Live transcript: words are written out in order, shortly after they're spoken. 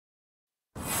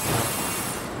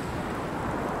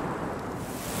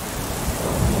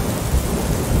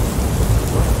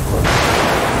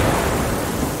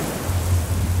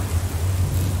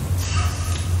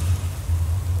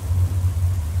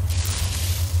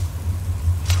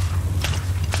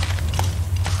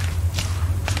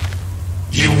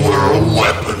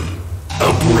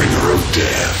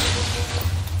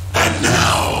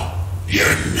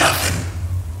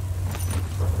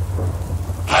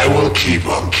keep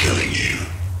on killing you.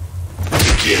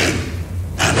 Again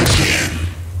and again.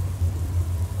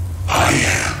 I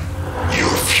am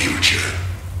your future.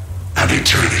 An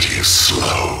eternity of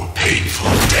slow, painful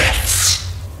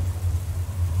deaths.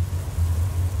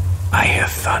 I hear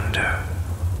thunder.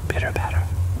 Pitter patter.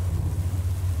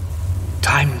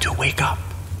 Time to wake up.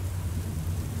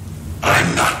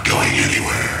 I'm not going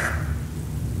anywhere.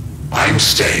 I'm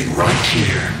staying right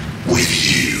here with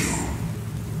you.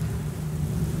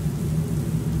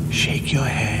 Shake your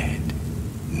head.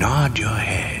 Nod your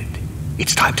head.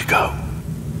 It's time to go.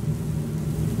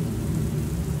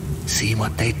 See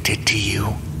what they did to you?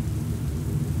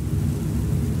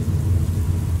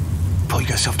 Pull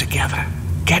yourself together.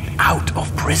 Get out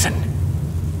of prison.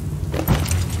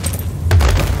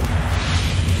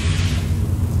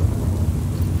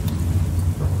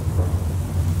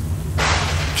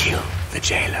 Kill the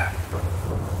jailer.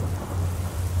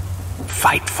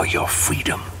 Fight for your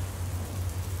freedom.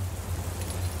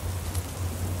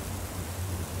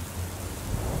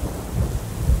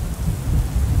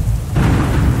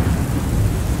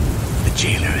 The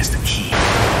jailer is the key.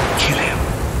 Kill him,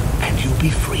 and you'll be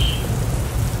free.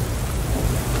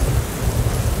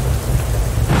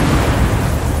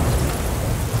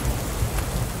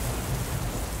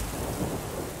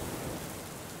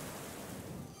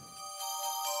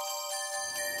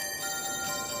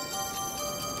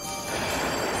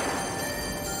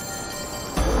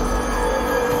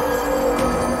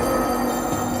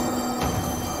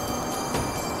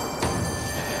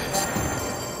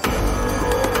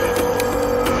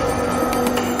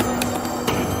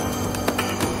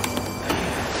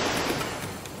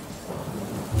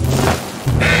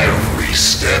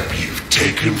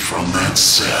 Taken from that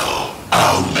cell,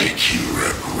 I'll make you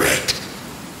regret.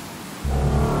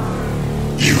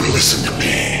 You listen to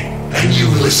me, and you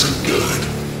listen good.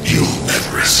 You'll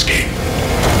never escape.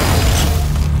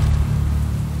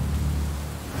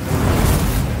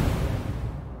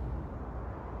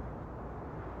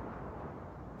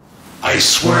 I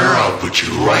swear I'll put you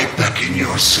right back in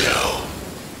your cell.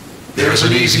 There's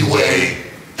an easy way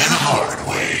and a hard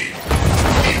way.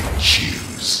 You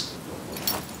choose.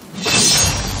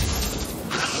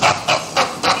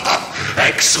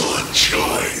 Excellent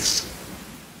choice.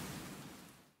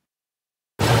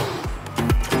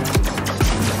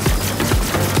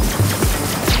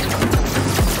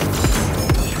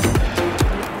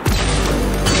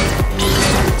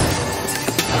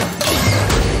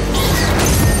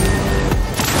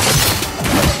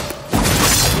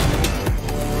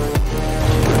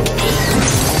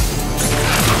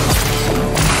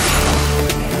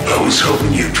 I was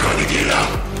hoping you'd try to get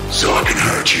out, so I can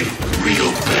hurt you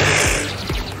real bad.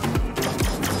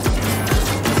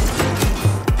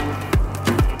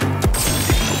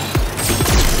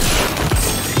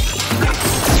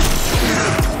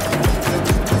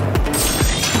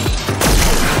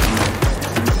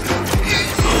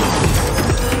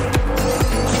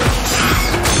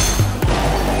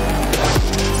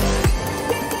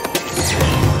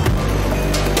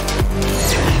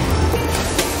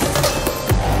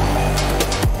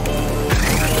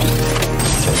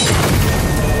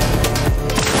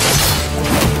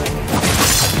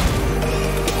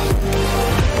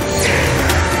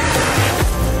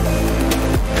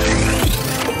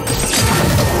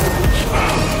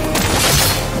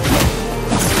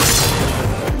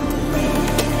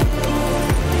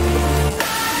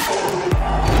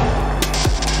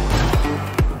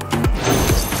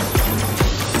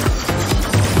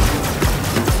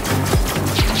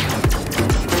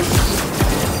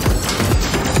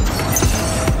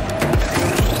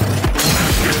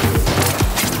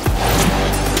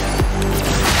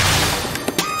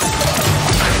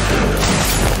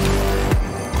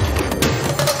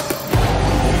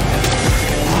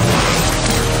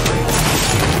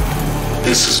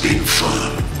 This has been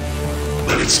fun,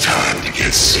 but it's time to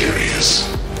get serious.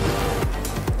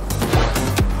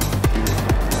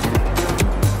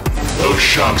 Those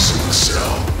shocks in the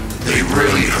cell, they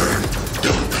really hurt,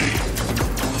 don't they?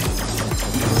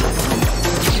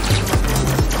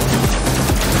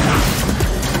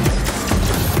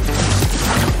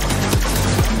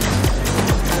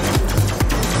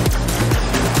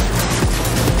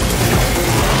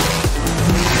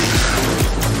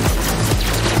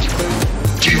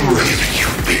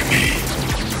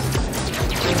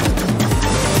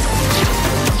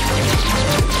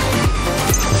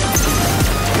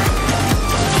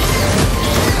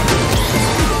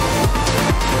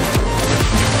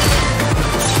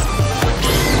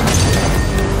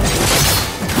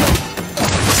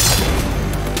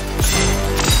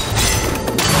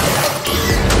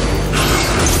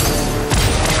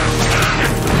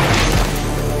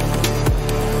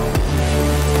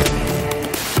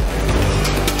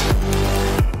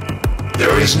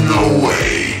 There's no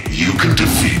way you can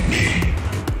defeat me.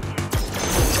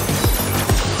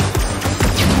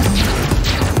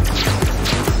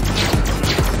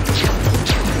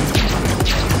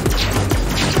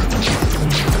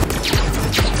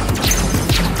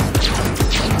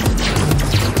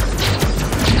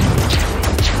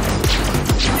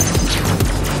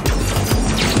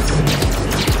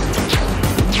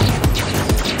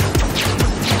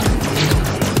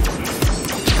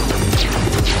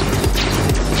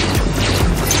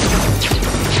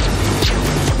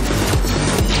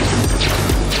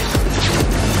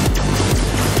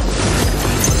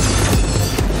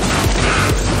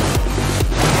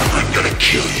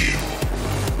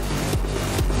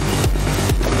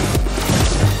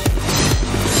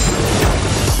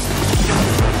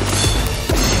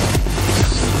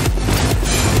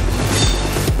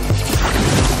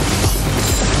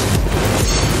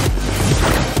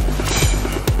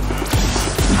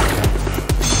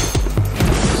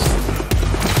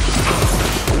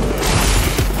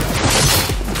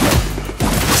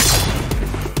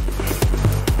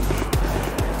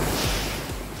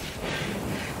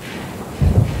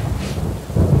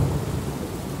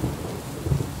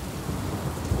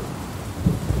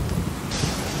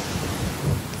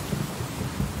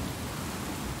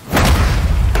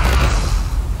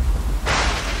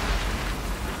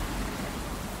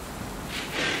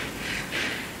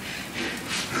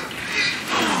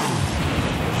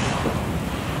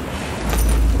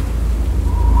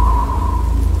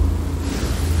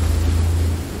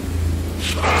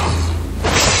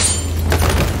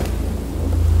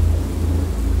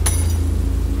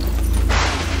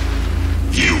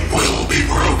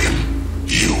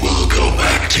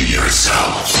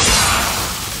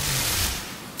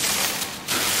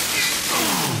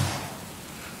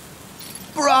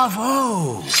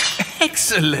 Bravo!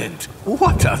 Excellent!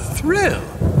 What a thrill!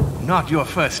 Not your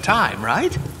first time,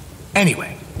 right?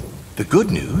 Anyway, the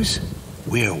good news,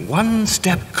 we're one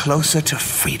step closer to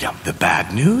freedom. The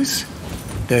bad news,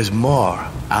 there's more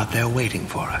out there waiting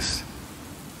for us.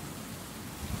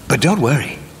 But don't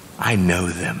worry, I know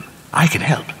them. I can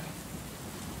help.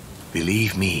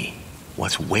 Believe me,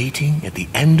 what's waiting at the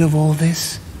end of all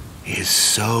this is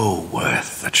so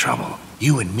worth the trouble.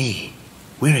 You and me,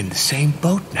 we're in the same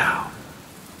boat now.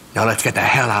 Now let's get the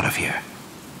hell out of here.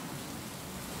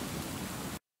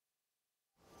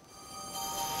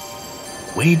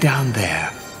 Way down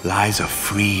there lies a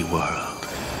free world.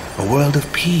 A world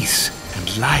of peace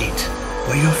and light,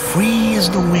 where you're free as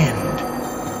the wind.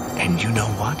 And you know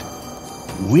what?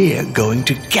 We're going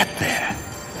to get there.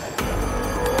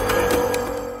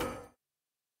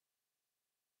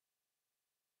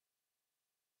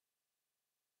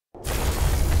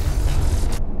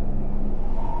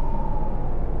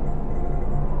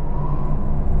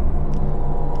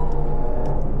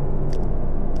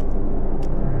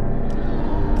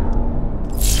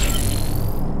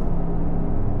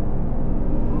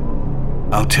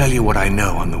 I'll tell you what I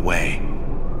know on the way.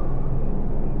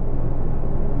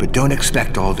 But don't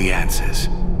expect all the answers.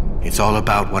 It's all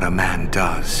about what a man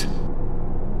does.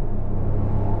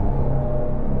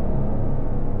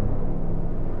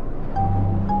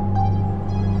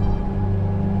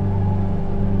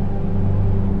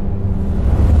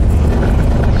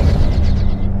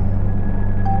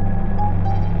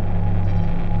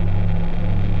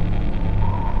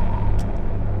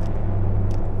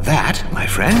 That, my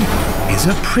friend, is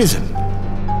a prison.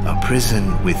 A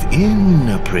prison within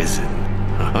a prison.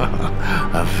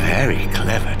 A very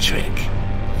clever trick.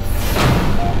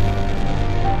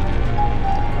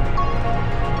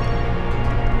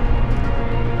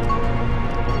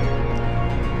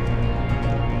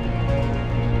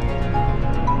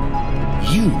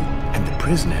 You and the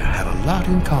prisoner have a lot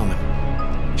in common.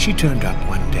 She turned up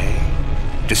one day,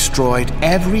 destroyed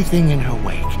everything in her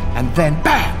wake, and then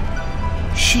bam!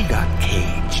 She got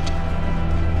caged.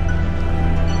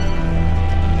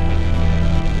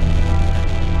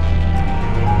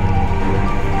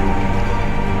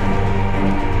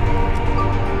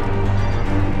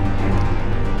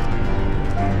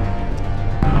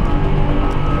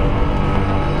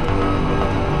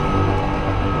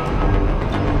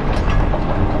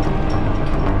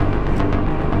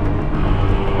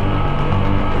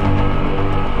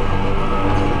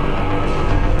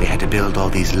 Build all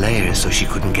these layers so she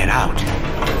couldn't get out,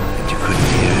 and you couldn't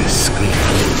hear her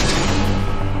scream.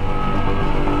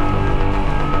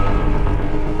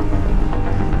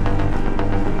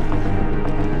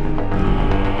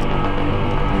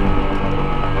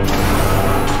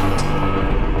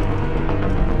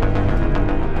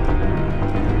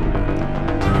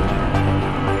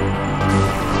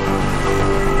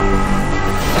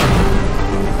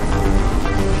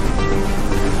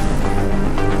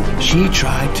 She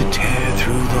tried to tear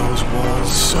through those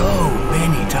walls so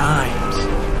many times,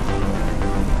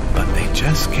 but they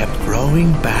just kept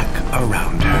growing back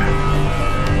around her.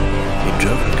 It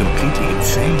drove her completely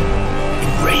insane.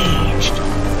 Enraged,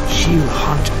 she'll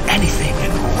hunt anything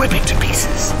and rip it to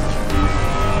pieces.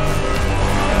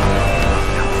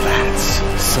 Now that's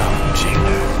some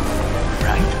jinger,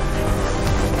 right?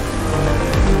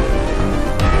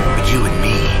 But you and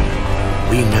me,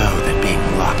 we know that being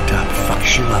locked up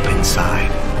fucks you up inside.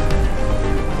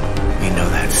 We know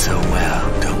that so well,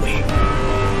 don't we?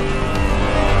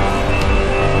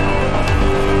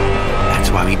 That's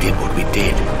why we did what we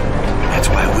did. That's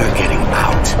why we're getting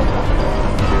out.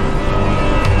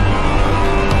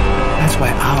 That's why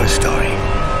our story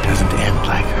doesn't end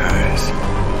like hers.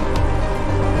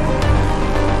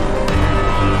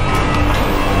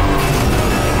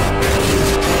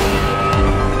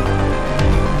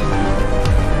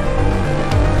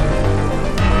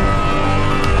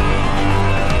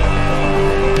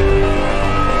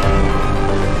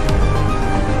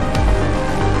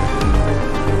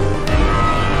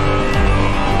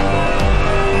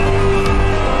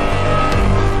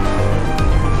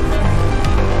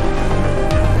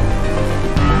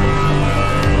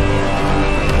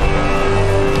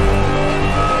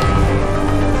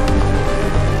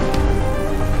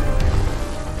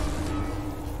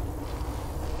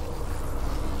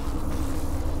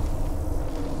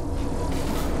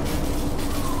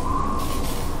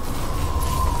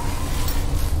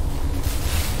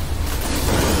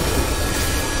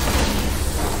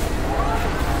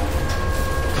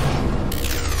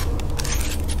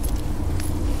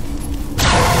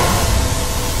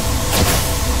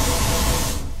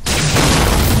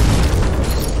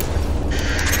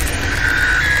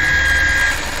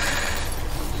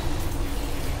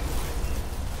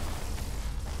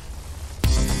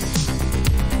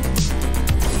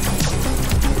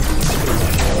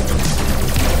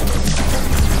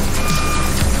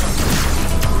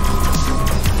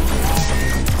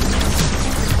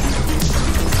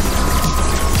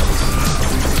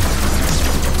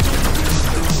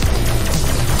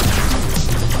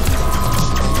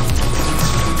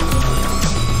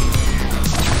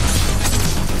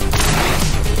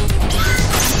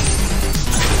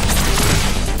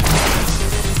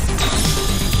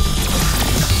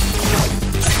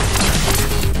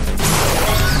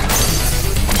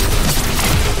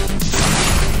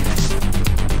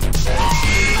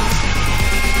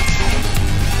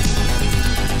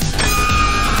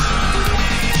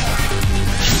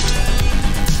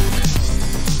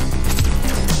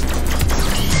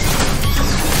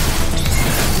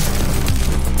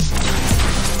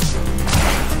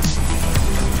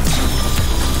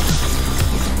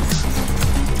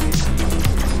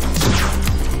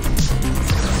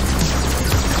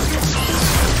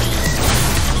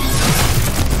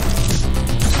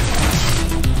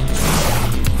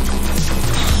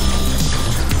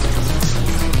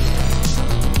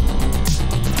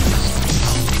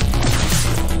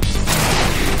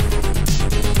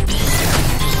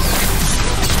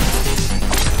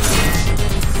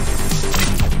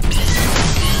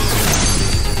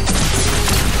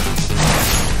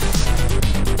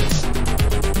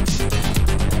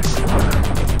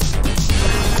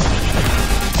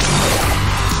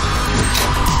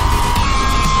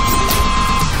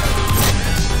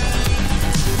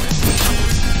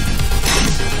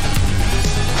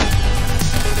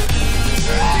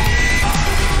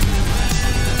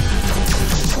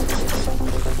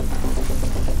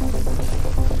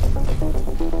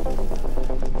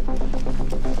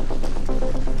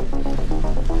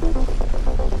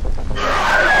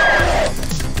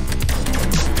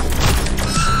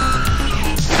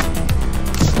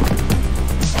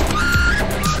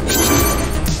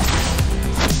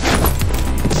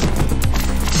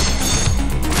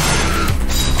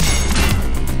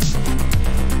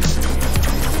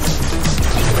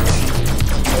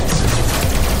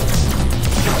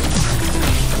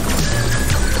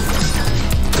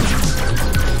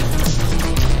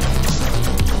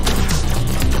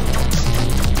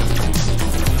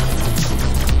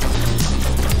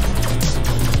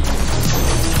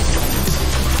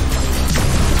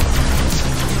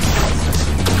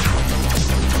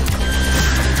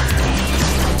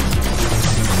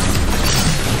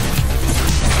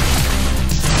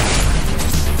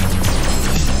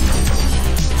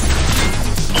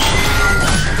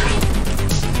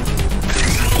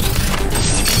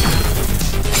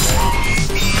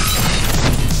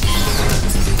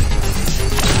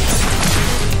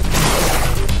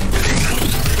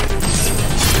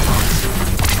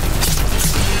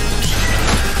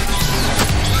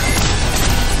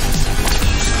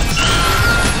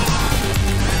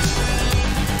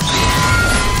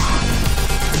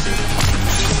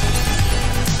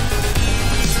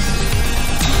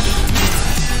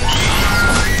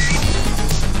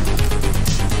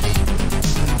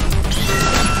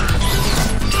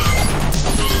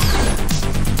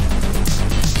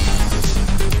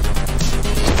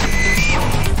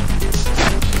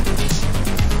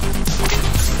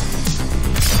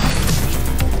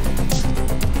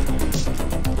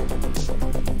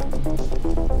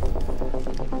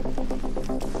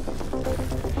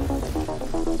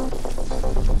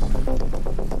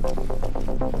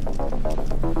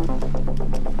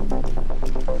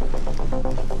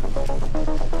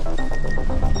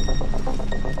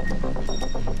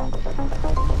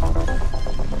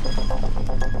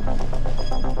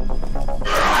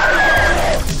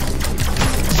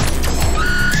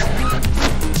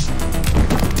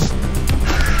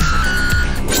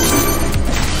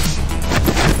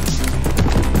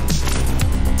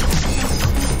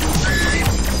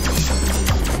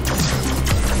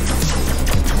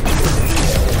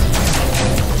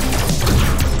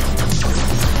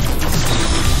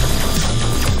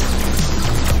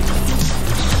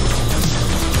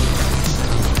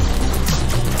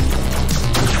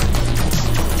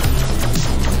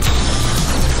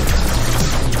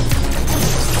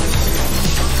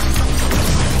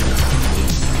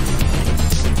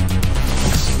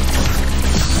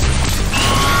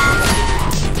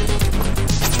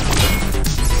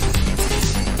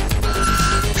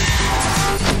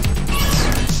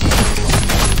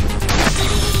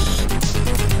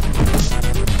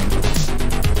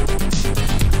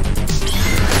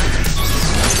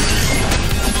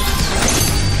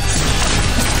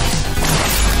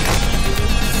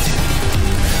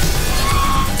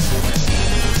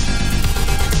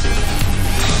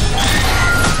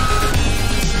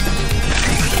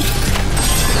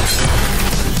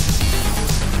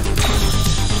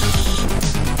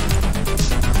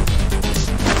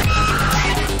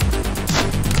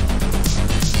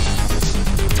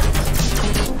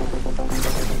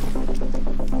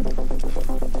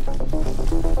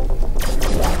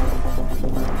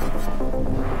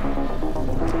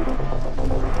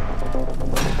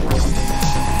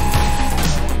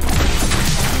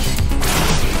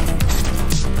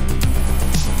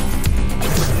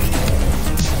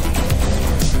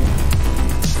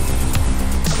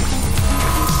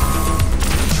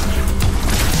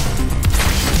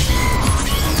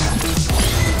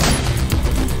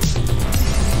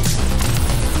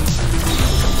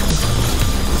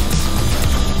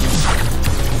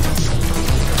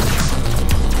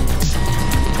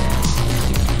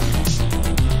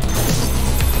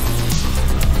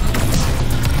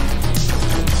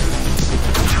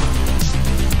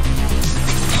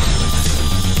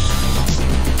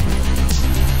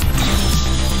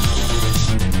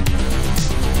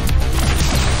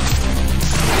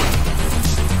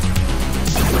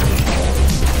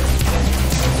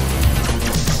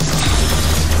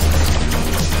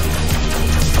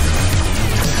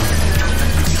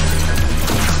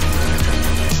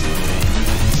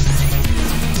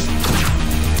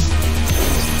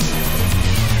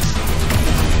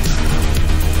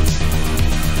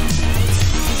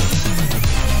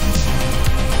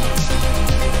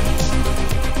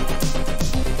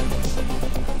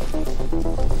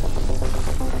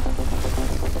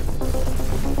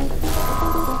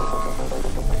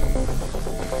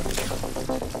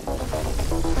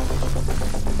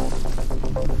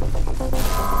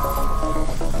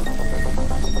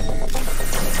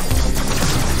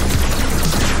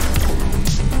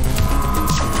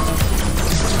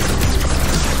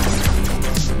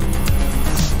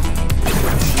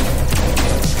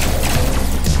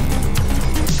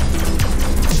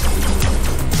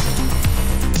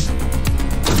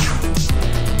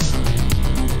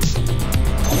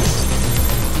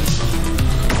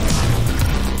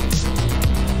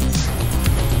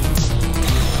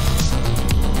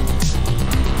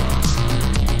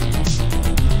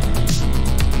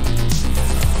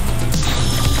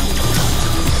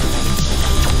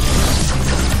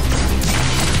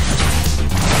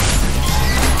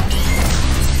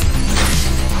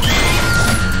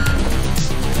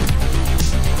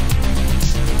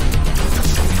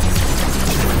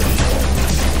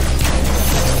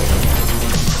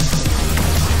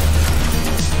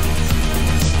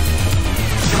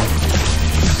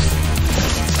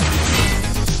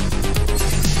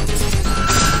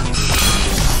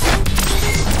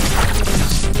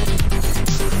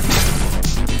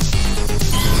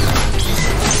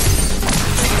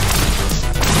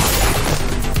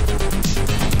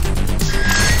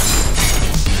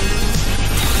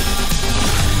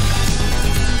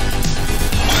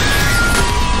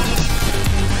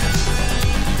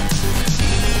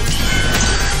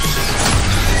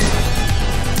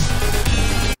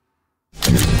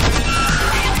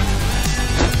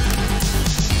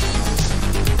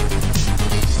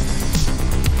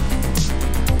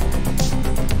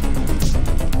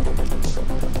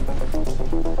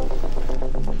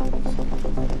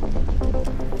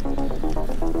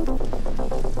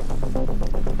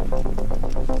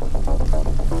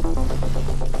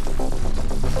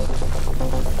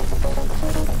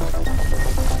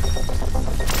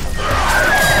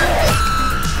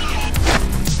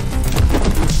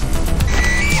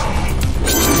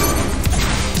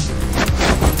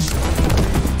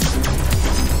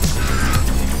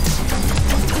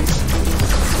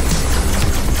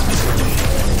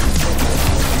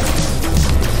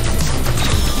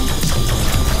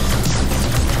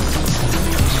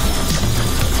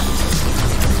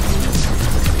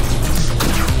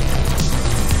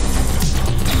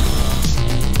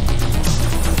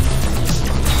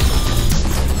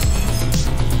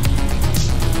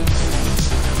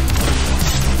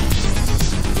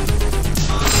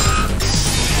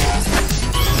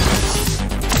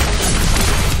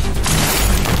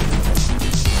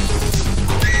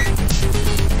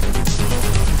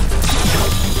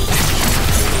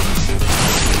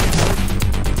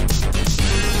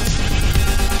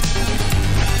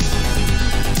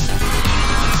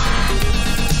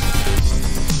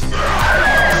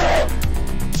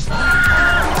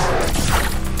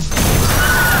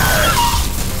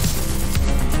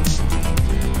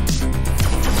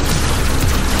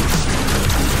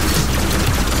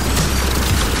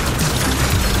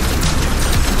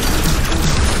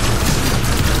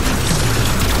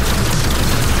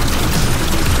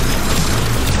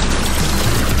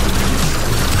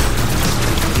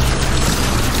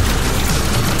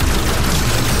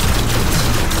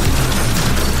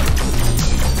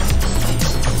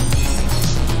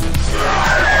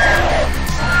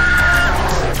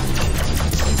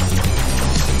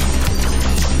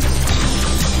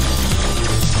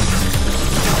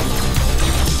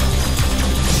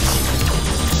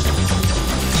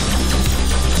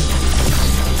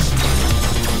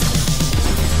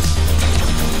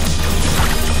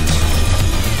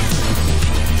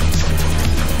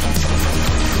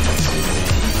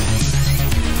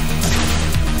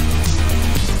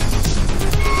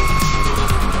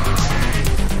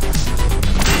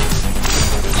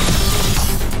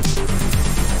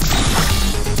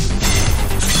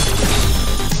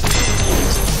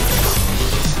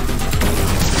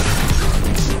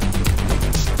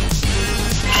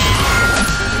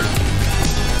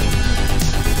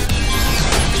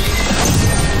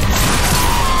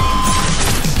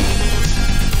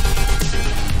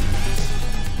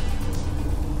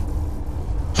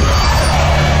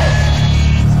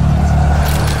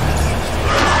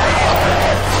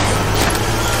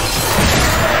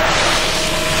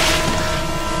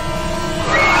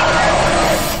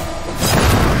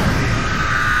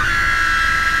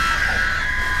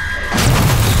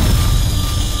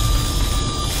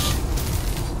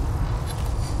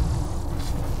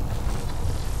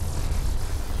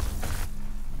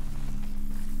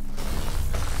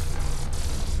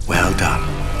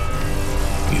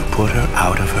 put her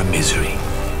out of her misery.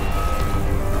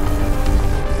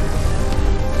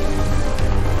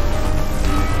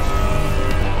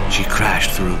 She crashed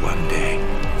through one day,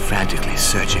 frantically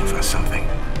searching for something.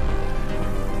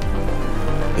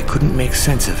 They couldn't make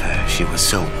sense of her. She was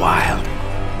so wild,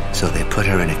 so they put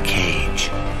her in a cage.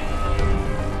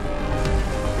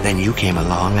 Then you came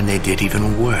along and they did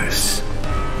even worse.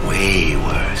 Way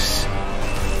worse.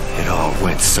 It all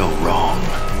went so wrong.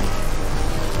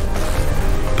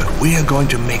 But we're going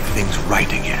to make things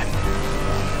right again.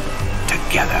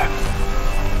 Together.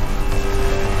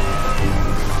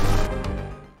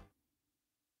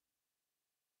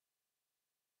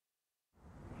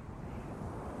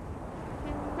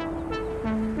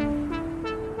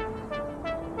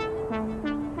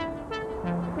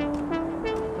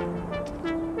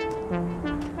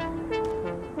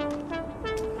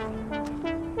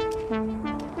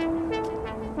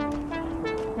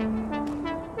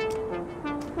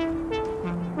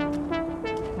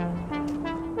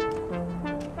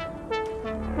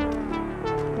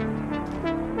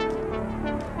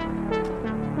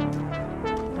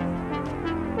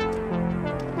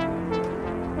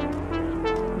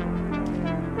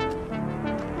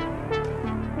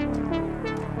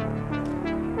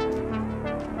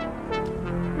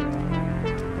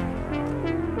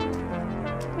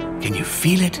 Can you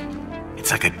feel it?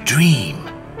 It's like a dream.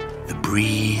 The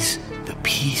breeze, the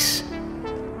peace.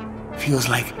 Feels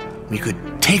like we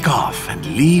could take off and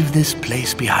leave this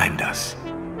place behind us.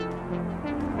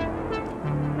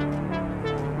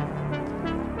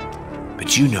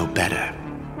 But you know better.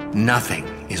 Nothing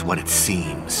is what it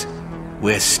seems.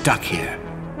 We're stuck here,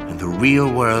 and the real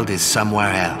world is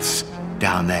somewhere else,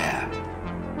 down there.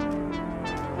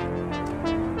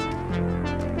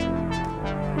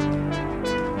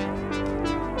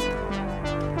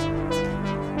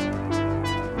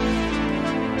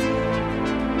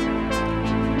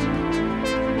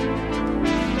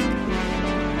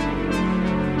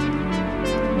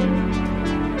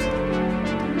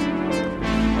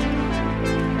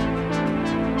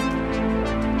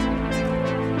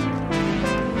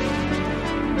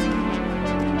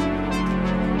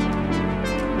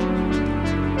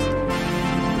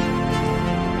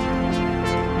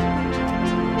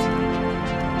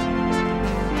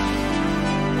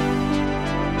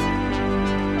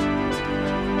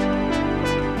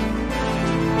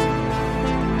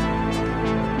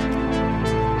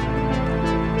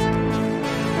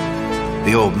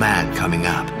 The old man coming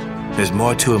up. There's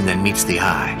more to him than meets the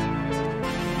eye.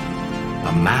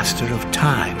 A master of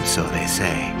time, so they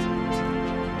say.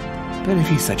 But if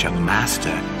he's such a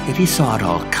master, if he saw it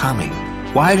all coming,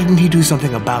 why didn't he do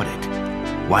something about it?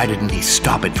 Why didn't he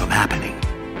stop it from happening?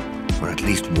 Or at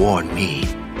least warn me?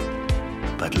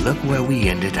 But look where we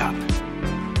ended up.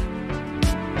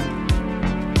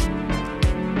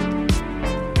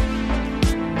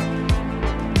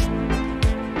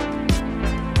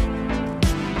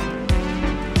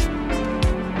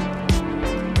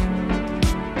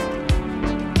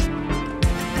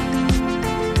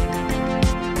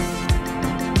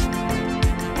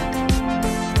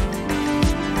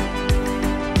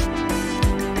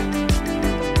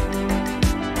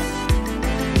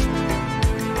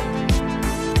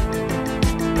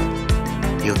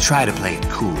 He'll try to play it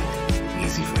cool.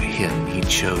 Easy for him, he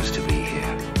chose to be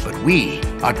here. But we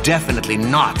are definitely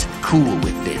not cool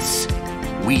with this.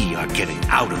 We are getting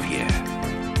out of here.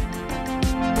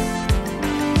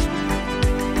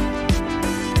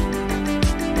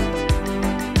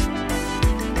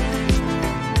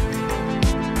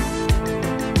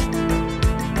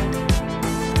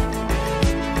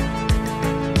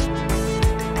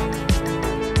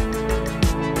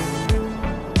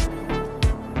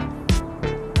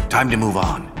 Time to move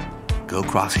on. Go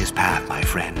cross his path, my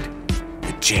friend.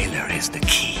 The jailer is the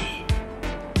key.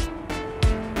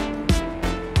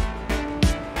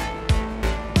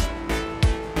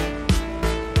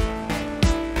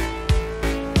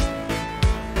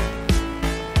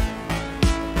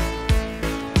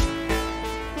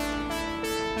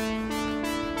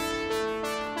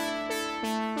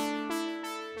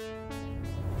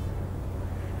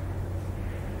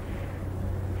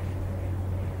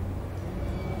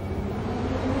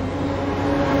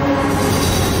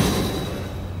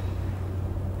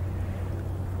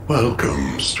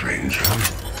 Welcome, stranger.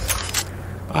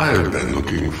 I've been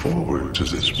looking forward to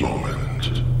this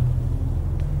moment.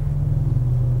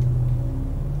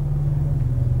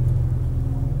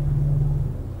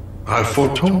 I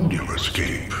foretold your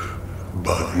escape,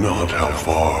 but not how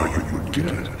far you would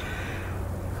get.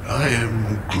 I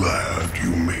am glad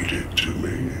you made it to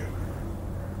me.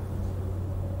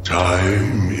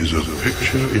 Time is a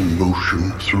picture in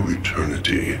motion through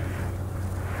eternity.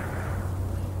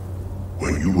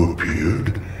 When you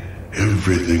appeared,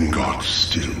 everything got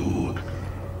still.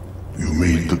 You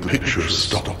made the picture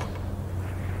stop.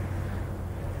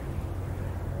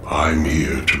 I'm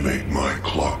here to make my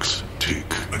clocks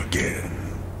tick again.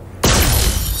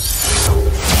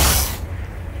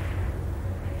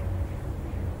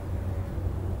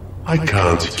 I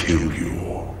can't kill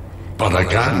you, but I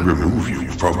can remove you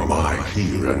from my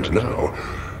here and now,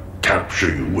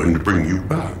 capture you and bring you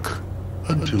back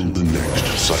until the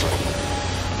next cycle.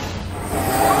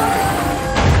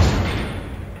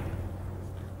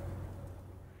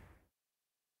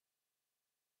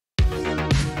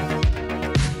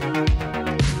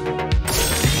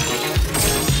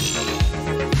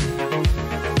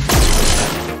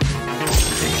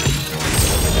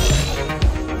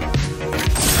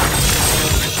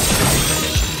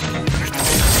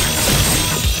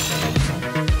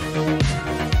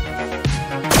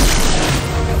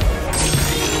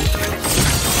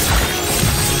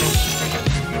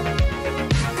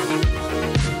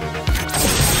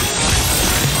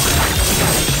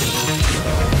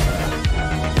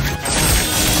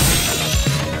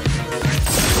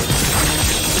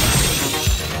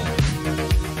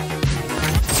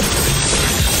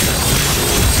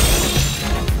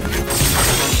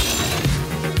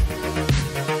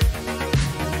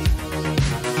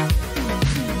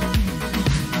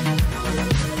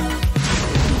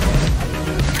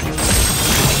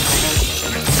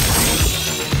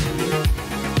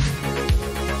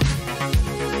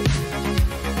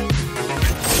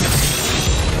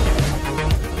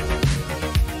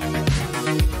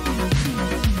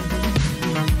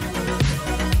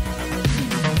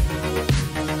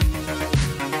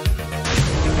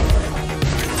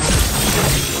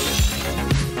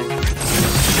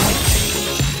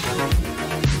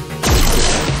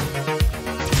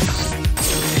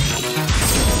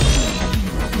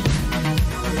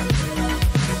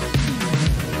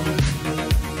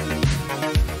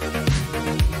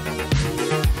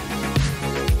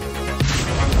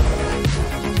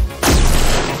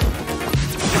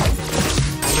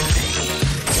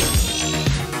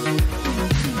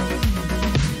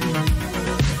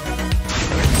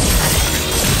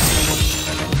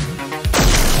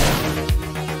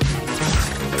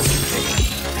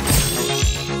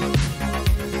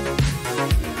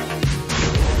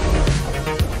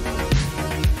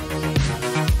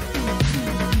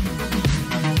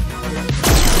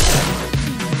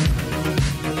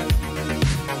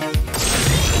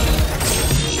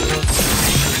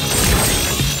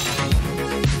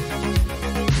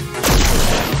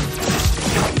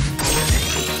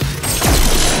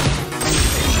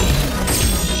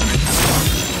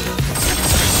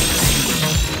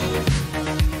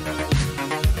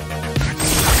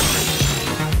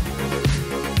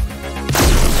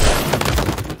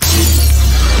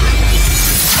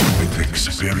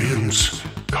 Experience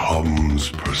comes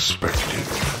perspective.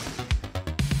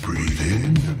 Breathe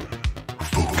in,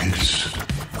 focus.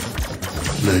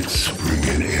 Let's bring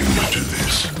an end to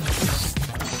this.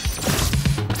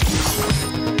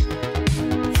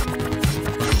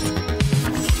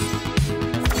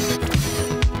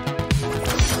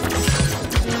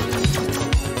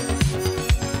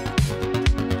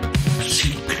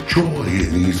 Seek joy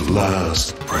in these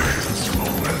last breath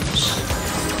moments.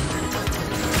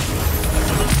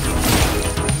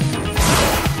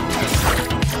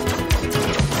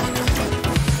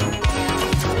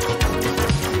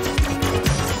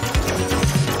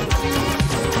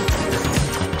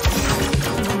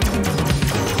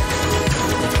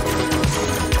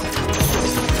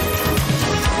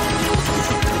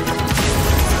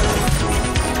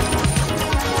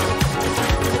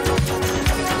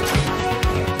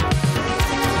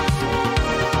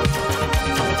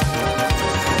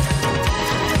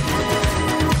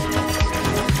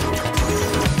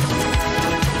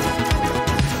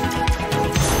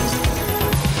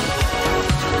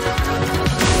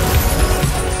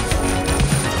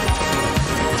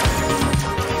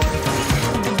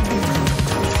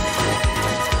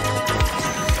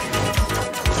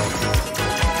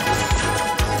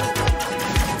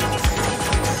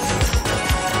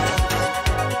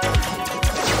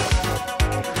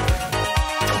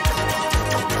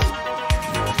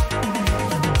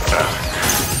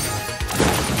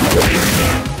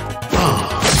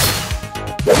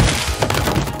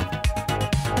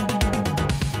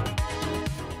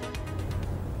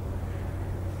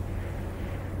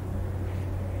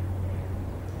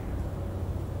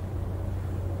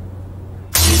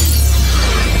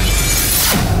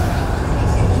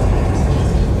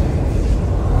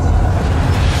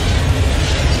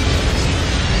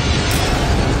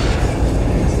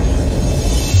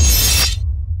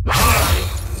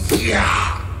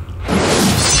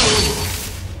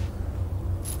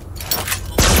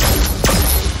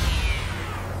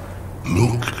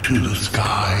 to the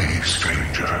sky,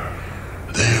 stranger.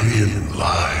 Therein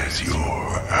lies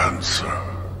your answer.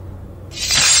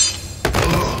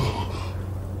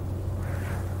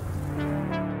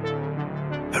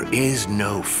 There is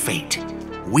no fate.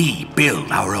 We build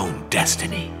our own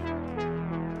destiny.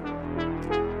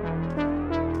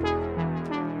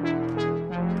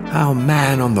 Our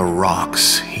man on the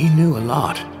rocks, he knew a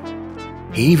lot.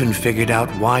 He even figured out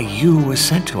why you were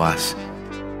sent to us.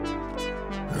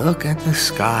 Look at the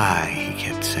sky, he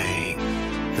kept saying.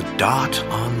 The dot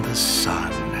on the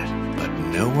sun. But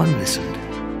no one listened.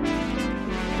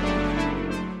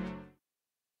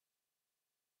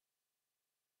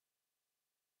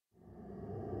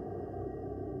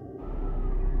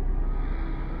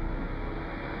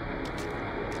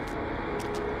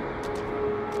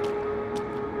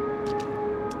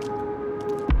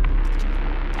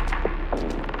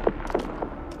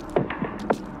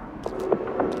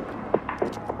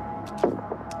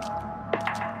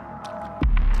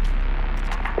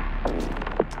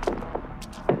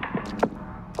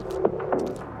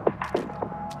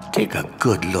 Take a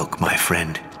good look, my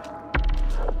friend.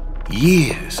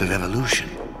 Years of evolution,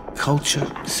 culture,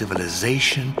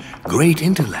 civilization, great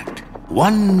intellect,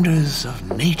 wonders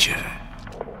of nature.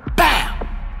 Bam!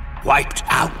 Wiped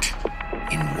out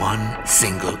in one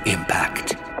single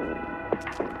impact.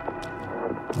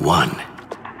 One.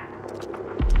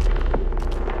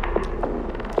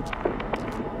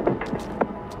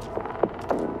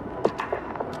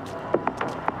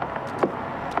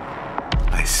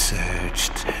 I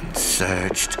searched and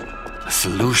searched. A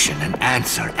solution, an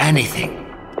answer, anything.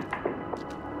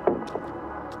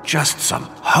 Just some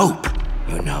hope,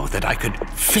 you know, that I could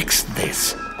fix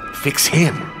this, fix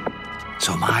him,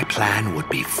 so my plan would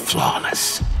be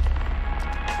flawless.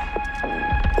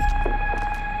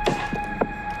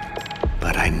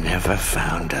 But I never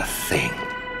found a thing.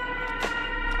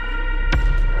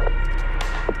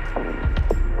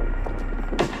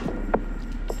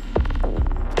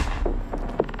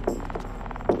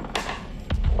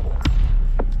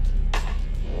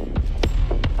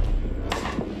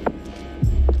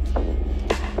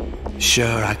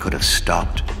 Sure, I could have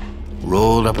stopped,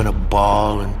 rolled up in a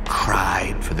ball and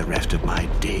cried for the rest of my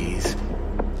days.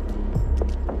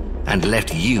 And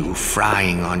left you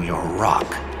frying on your rock.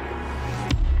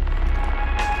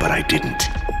 But I didn't.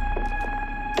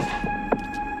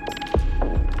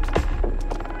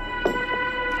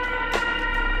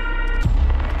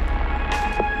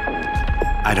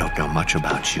 I don't know much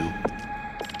about you.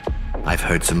 I've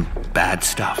heard some bad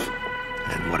stuff,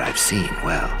 and what I've seen,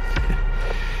 well...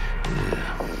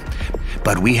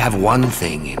 But we have one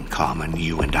thing in common,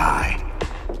 you and I.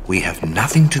 We have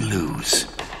nothing to lose.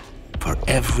 For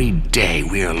every day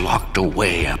we are locked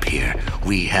away up here,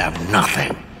 we have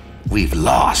nothing. We've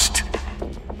lost.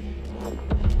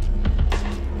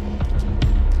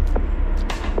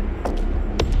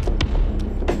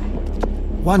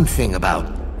 One thing about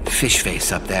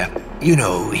Fishface up there, you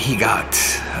know, he got,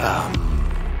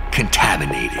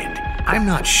 contaminated. I'm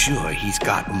not sure he's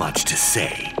got much to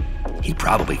say. He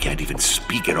probably can't even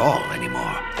speak at all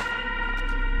anymore.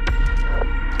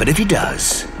 But if he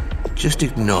does, just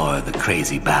ignore the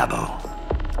crazy babble.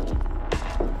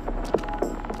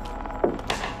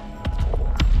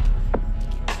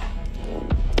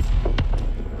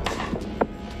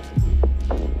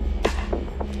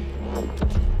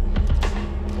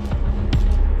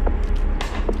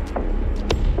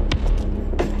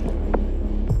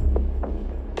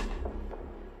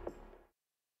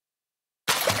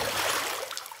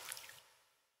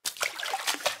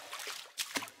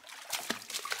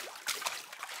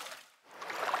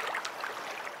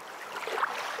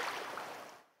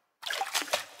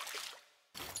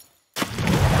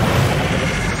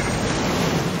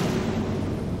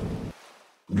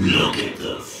 Look at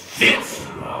the filth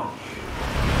around you.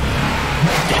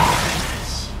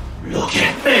 Darkness. Look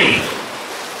at me.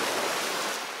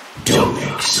 Don't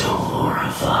look so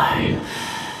horrified.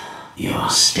 You're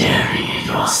staring at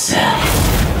yourself.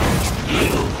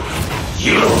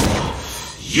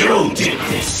 You did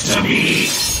this to me.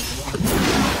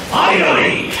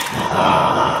 Finally.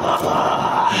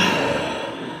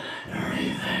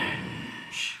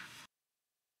 Revenge.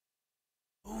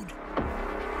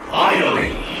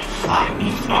 Finally, I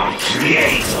meet my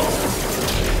creator.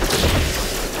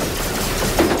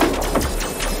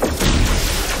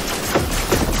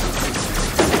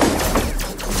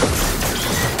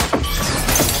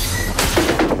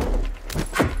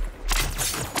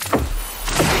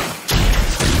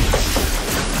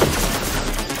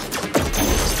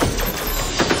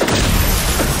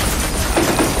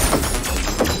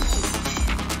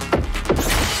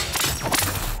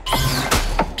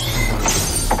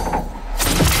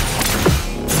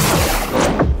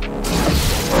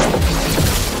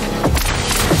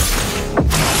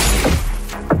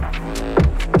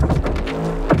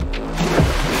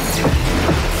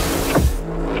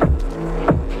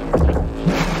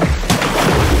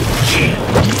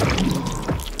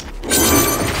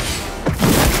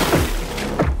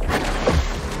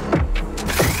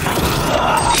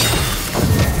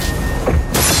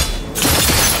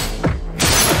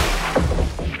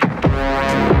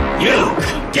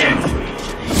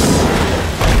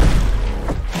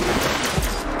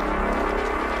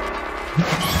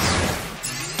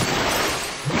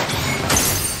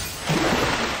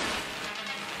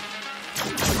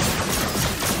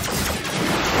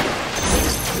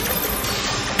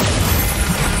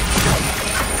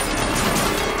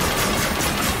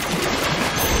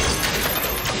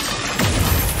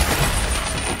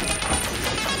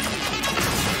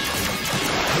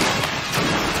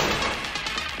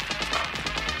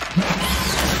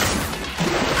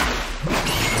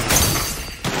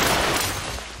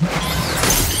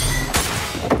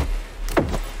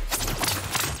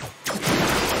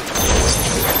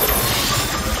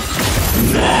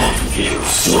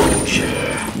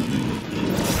 soldier.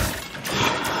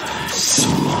 So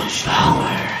much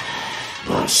power,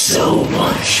 but so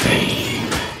much pain.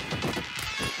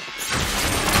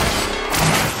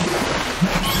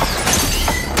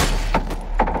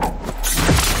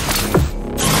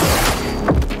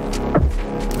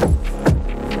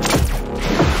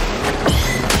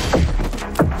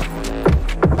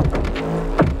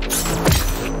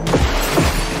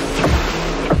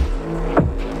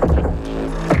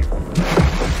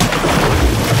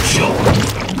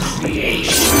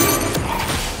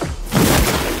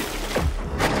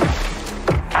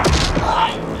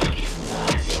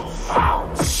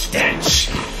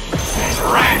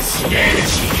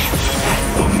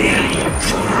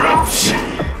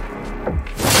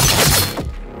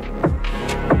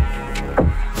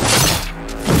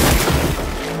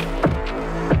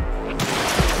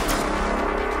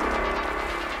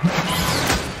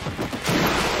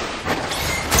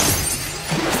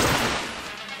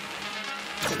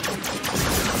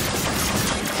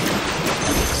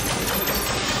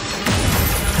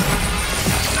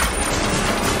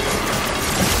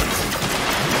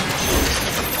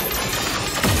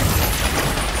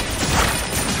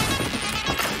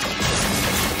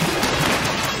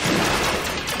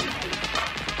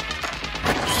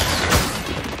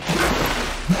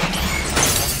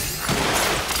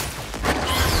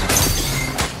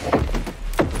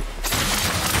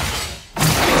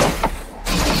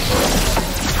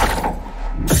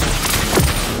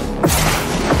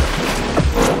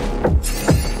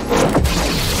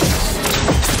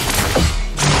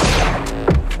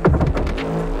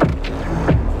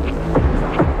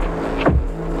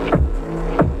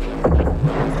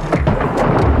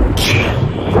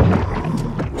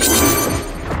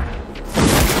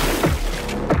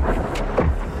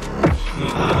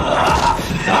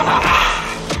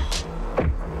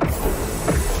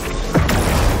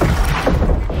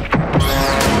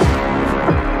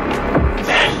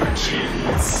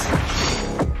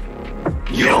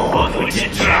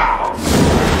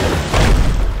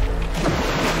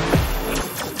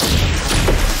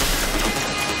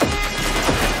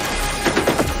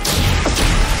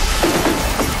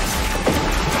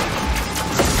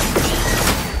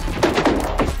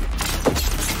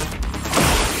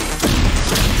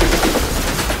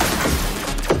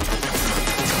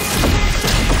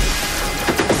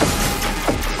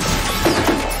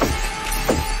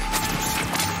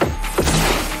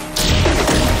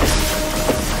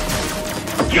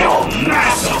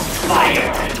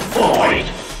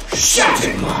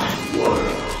 Shattered my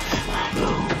world, my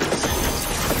bones.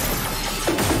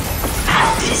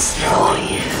 I'll destroy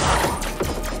you.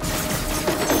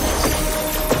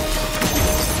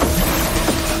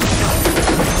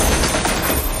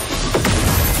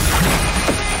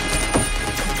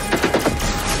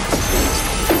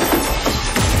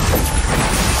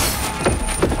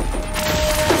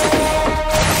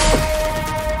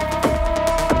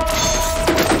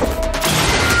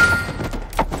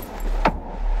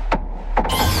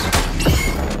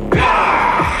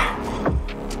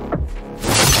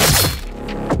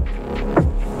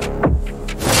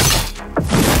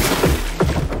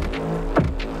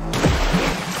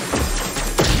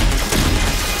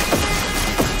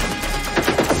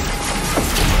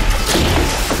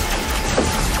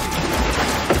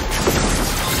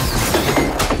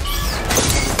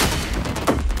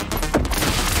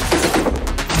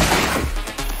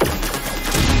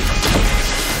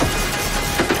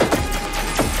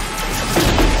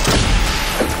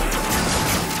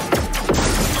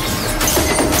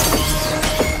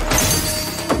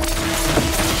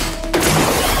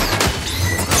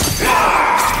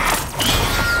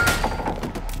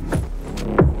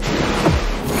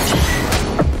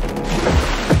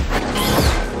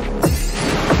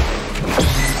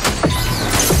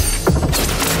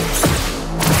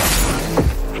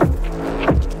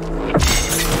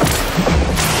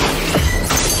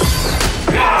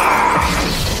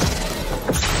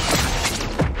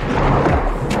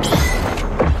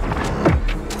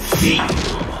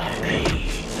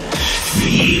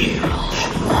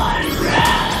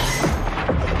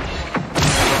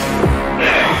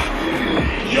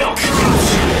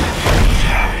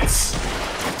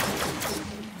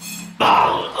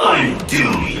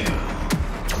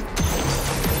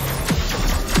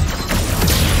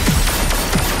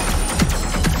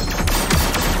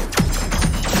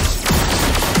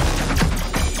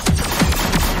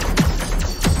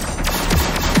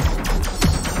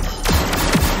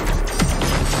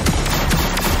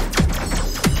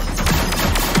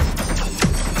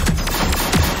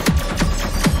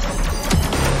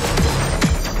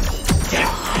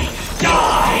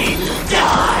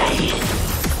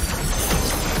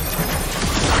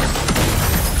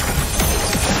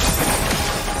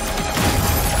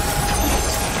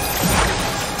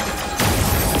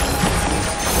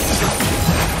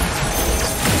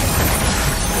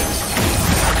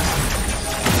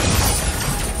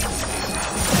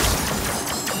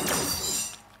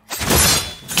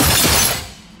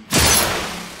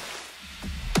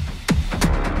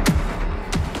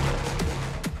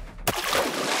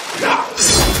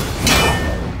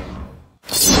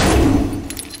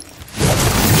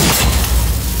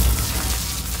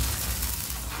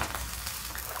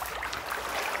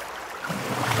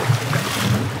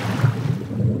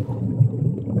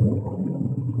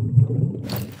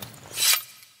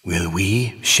 Will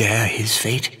we share his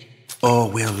fate, or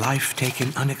will life take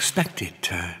an unexpected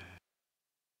turn?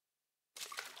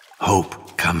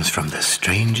 Hope comes from the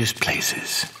strangest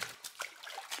places.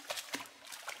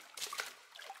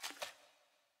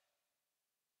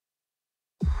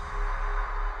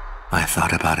 I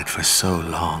thought about it for so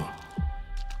long.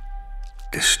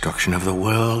 Destruction of the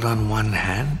world on one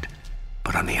hand,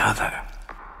 but on the other,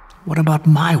 what about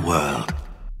my world?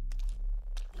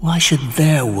 Why should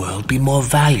their world be more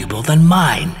valuable than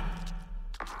mine?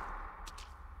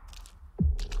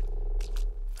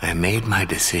 I made my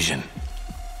decision.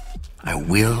 I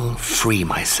will free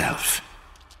myself.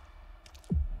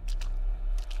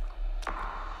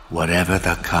 Whatever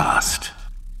the cost.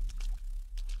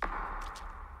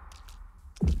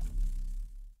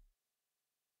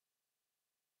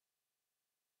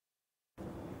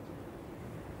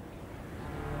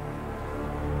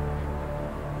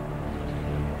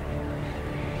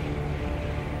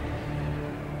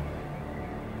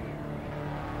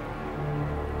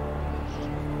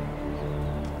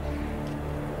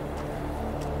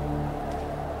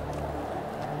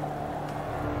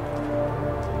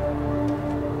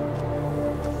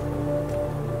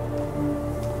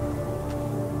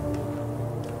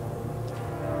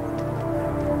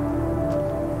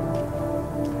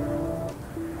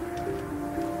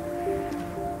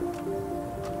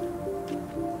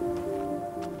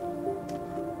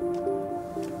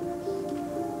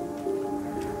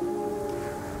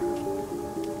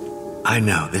 I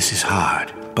know this is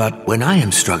hard, but when I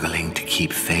am struggling to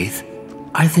keep faith,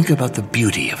 I think about the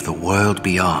beauty of the world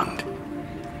beyond.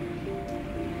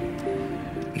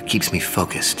 It keeps me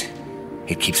focused.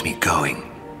 It keeps me going.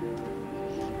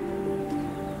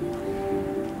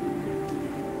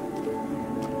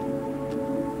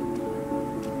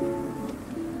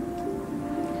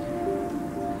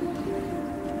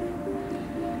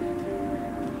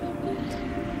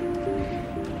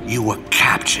 You were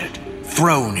captured,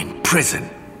 thrown in prison,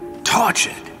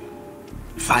 tortured.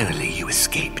 Finally, you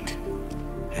escaped.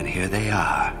 And here they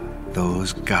are,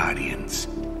 those guardians.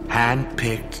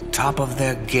 Hand-picked, top of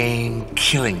their game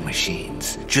killing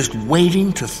machines, just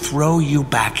waiting to throw you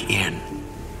back in.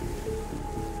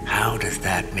 How does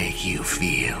that make you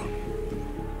feel?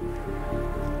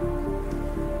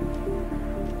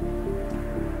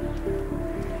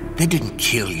 They didn't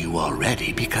kill you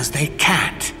already because they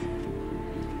can't.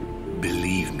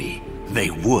 Believe me, they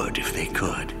would if they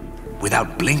could,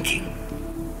 without blinking.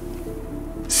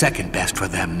 Second best for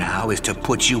them now is to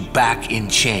put you back in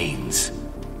chains.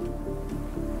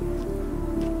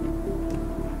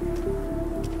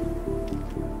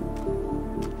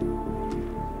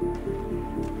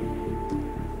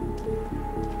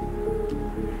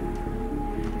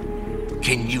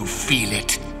 Can you feel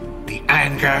it? The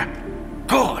anger?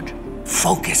 Good.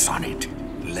 Focus on it.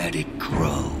 Let it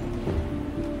grow.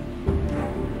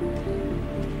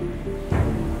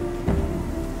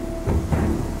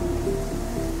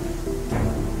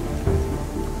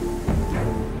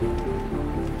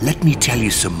 Let me tell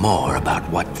you some more about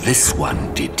what this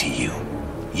one did to you.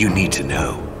 You need to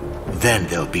know. Then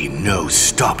there'll be no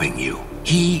stopping you.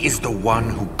 He is the one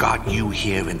who got you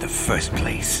here in the first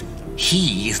place.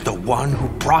 He is the one who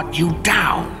brought you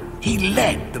down. He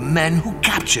led the men who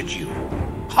captured you.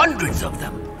 Hundreds of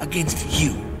them against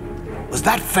you. Was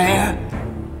that fair?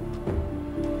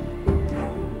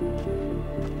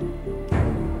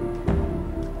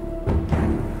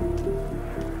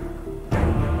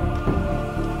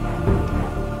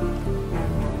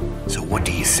 So what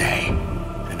do you say?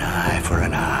 An eye for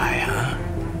an eye, huh?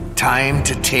 Time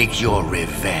to take your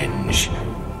revenge.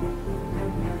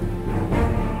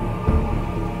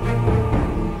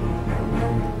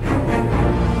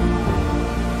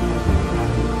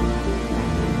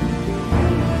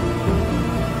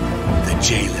 The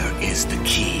jailer is the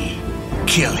key.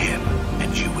 Kill him,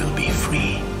 and you will be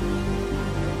free.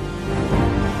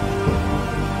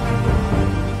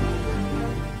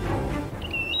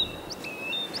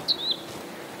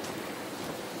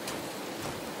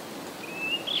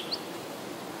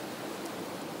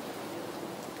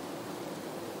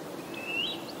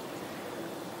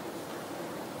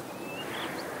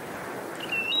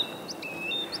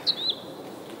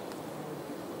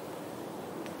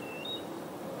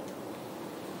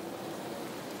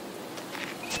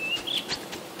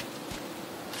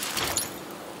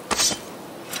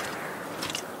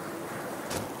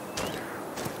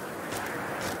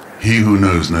 He who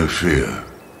knows no fear,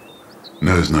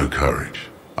 knows no courage.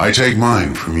 I take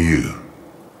mine from you.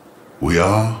 We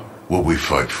are what we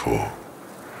fight for.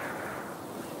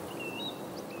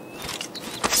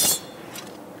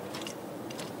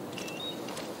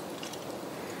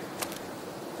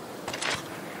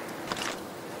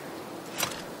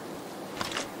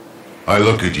 I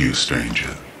look at you,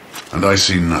 stranger, and I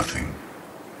see nothing.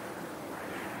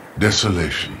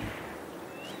 Desolation.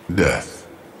 Death.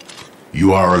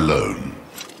 You are alone.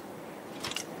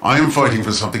 I am fighting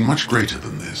for something much greater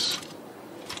than this.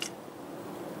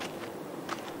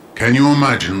 Can you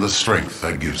imagine the strength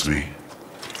that gives me?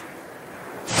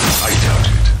 I doubt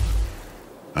it.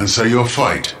 And so your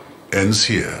fight ends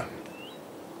here.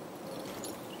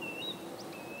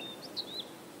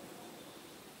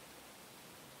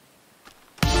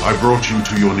 I brought you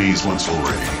to your knees once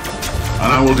already,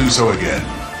 and I will do so again.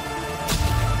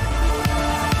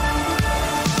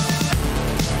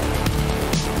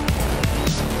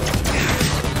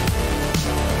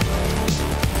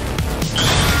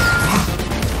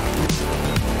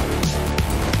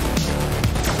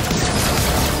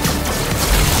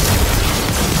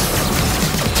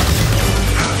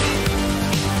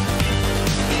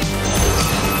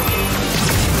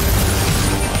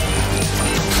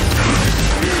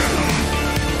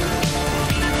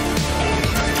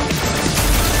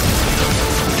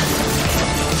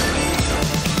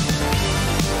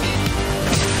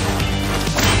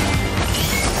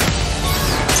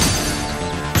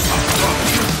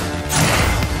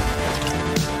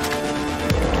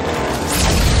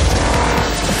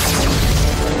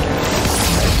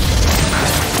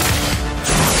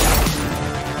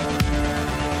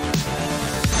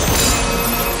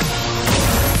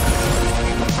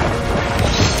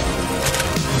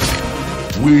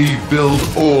 We built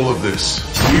all of this.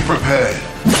 We prepared,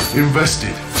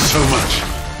 invested so much.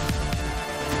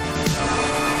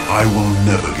 I will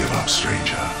never give up,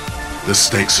 stranger. The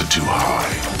stakes are too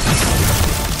high.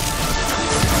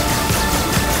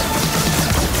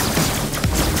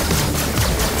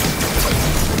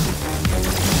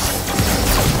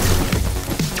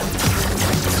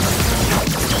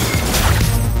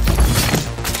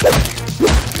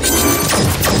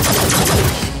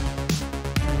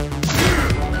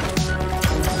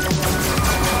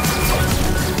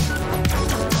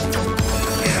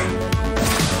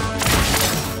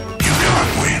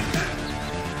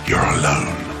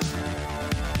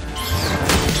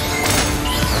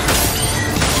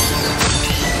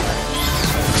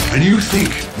 And you think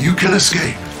you can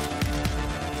escape?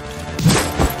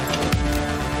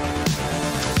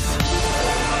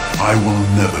 I will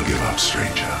never give up,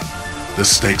 stranger. The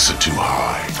stakes are too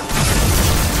high.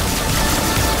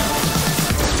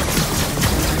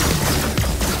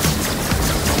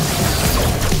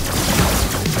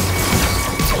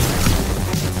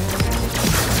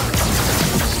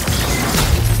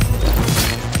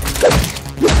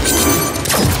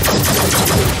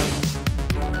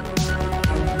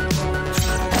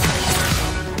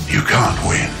 You can't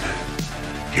win.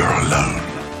 You're alone.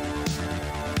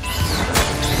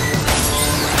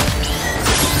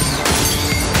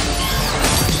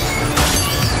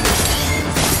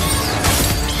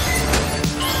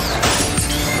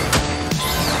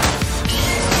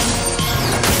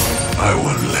 I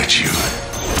won't let you.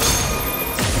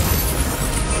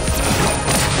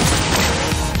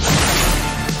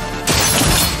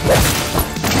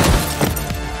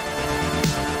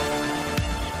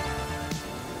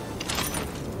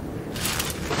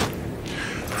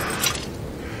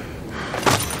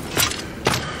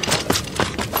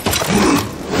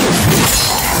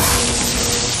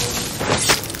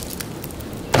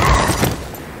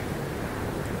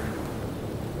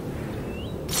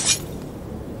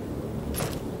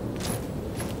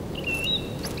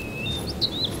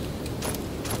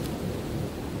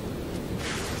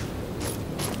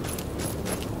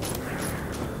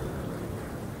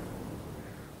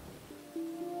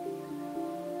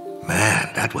 Man,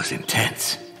 that was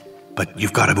intense. But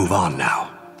you've got to move on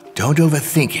now. Don't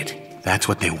overthink it. That's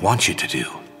what they want you to do.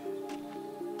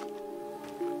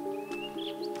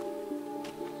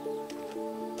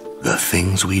 The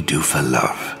things we do for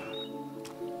love.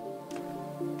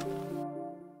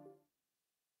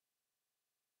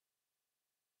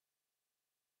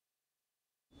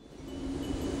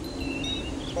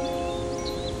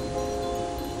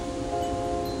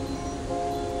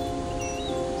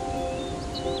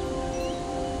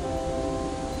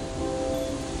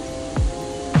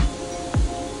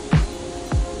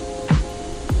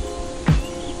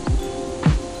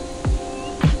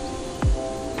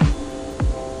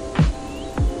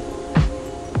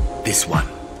 This one,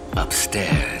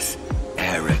 upstairs,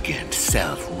 arrogant,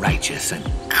 self-righteous, and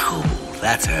cool,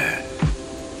 that's her.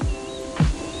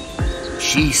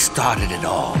 She started it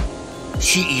all.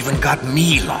 She even got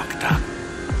me locked up.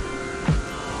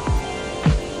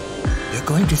 You're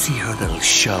going to see her little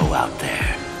show out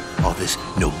there. All this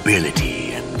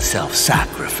nobility and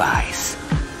self-sacrifice.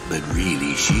 But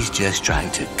really, she's just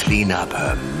trying to clean up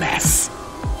her mess.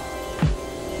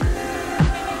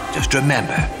 Just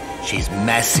remember, she's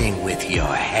messing with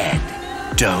your head.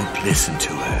 Don't listen to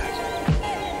her.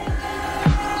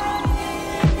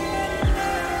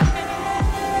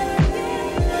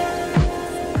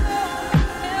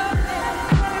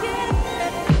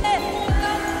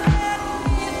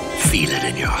 Feel it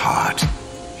in your heart,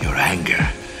 your anger,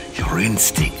 your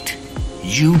instinct.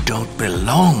 You don't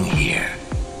belong here.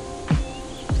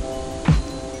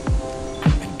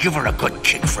 And give her a good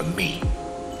kick from me.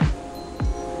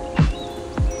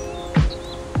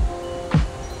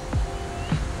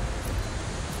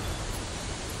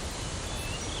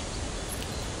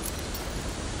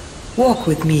 Walk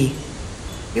with me.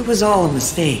 It was all a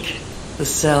mistake. The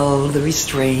cell, the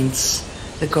restraints,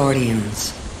 the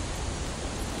guardians.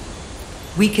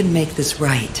 We can make this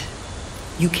right.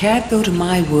 You can't go to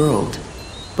my world,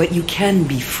 but you can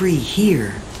be free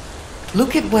here.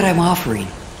 Look at what I'm offering.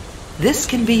 This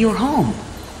can be your home.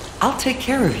 I'll take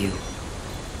care of you.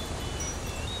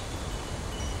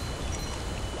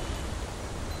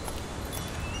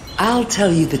 I'll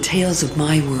tell you the tales of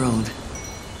my world.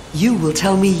 You will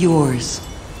tell me yours.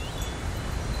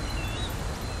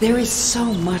 There is so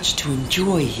much to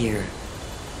enjoy here.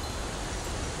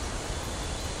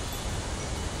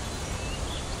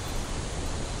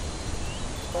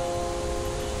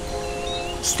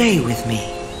 Stay with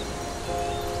me.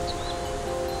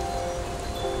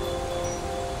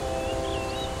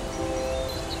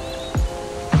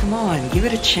 Come on, give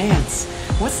it a chance.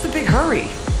 What's the big hurry?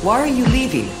 Why are you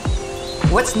leaving?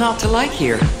 What's not to like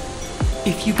here?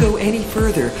 If you go any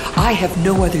further, I have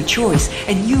no other choice,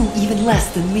 and you even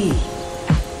less than me.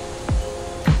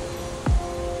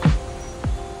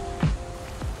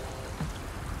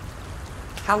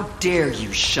 How dare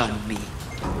you shun me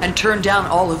and turn down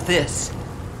all of this?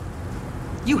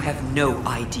 You have no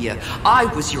idea. I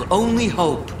was your only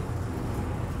hope.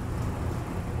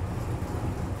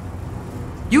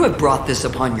 You have brought this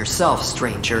upon yourself,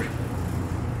 stranger.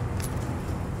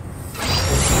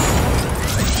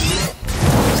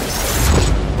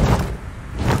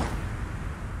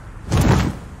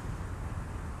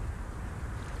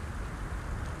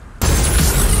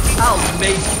 I'll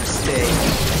make you stay.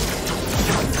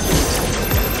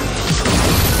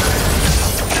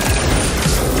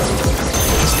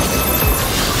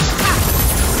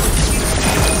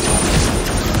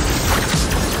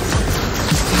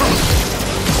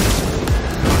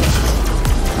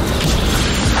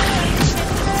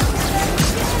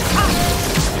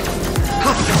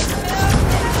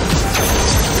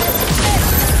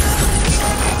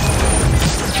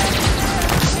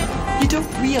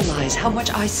 Realize how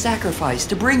much I sacrificed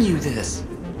to bring you this.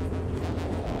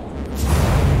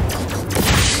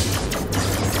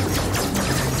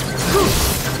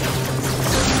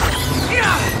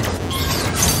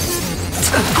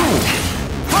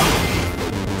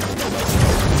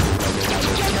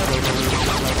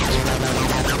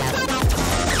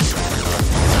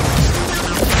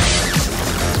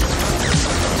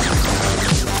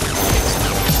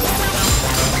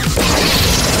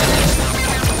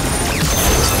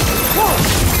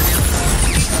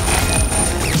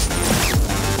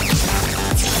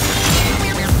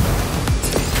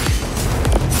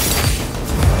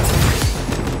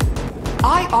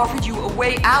 I offered you a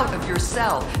way out of your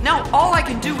cell. Now all I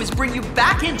can do is bring you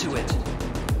back into it.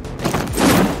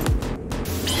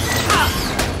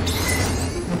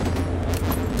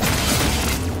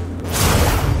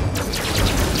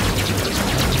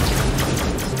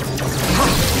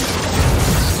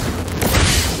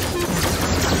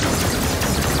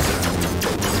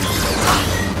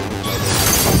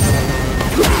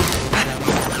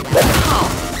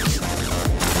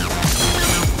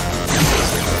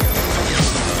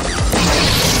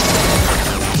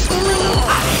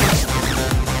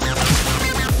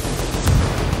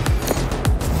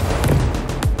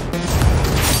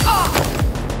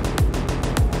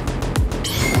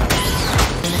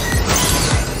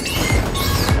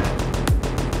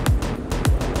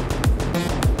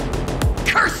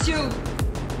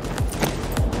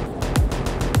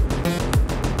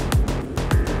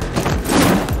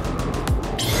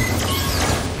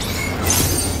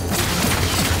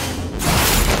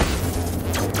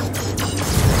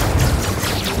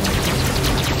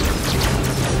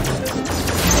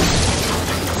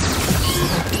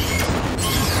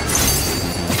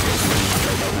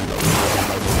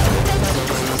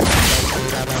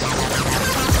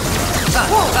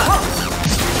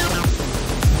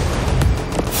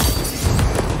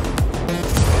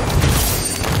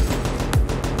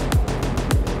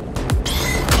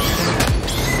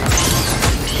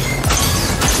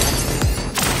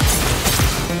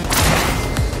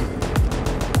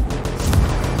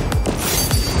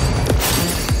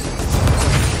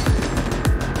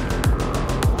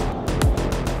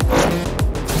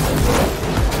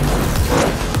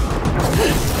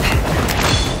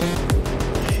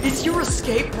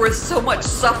 worth so much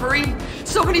suffering?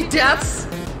 So many deaths?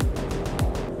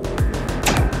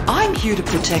 I'm here to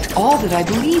protect all that I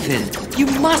believe in. You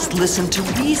must listen to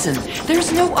reason.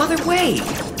 There's no other way.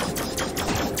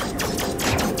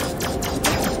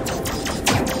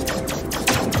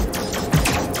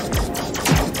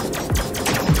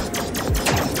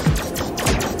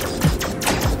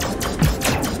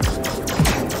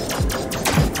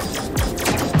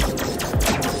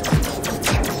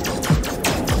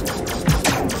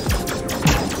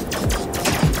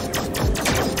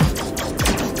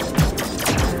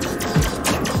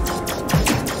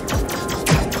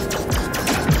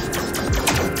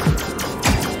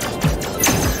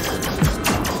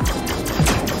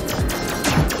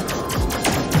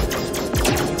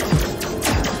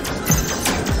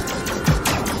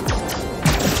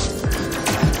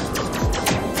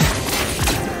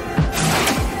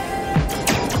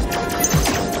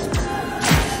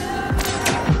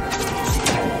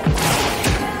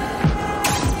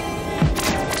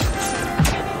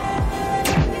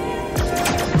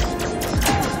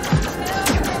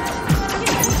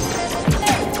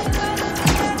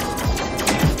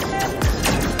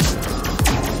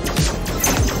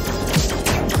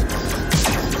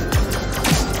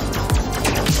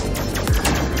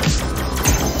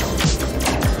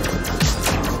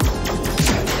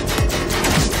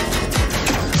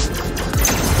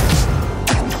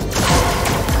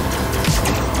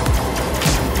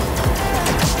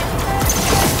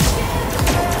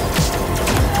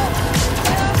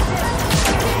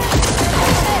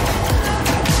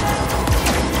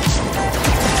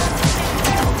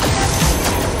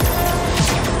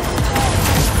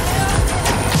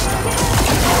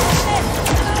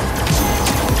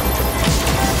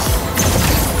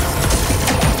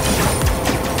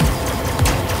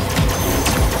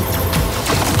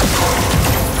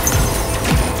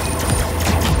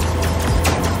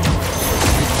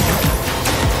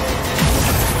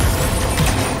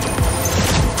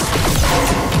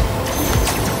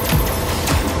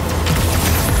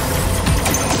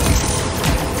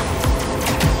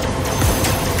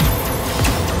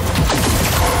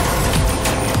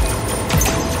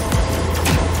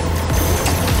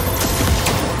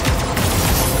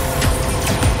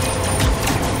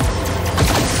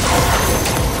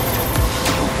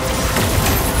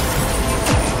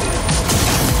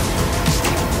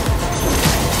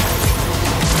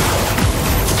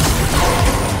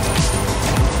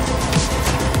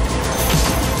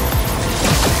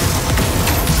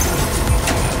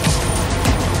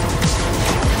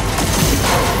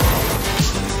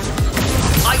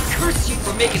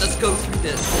 Making us go through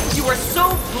this. You are so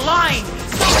blind,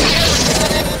 so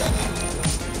arrogant.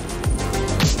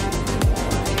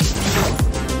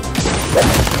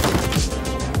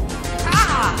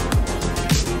 Ah!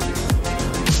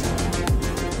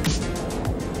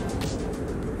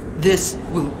 This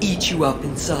will eat you up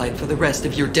inside for the rest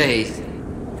of your days.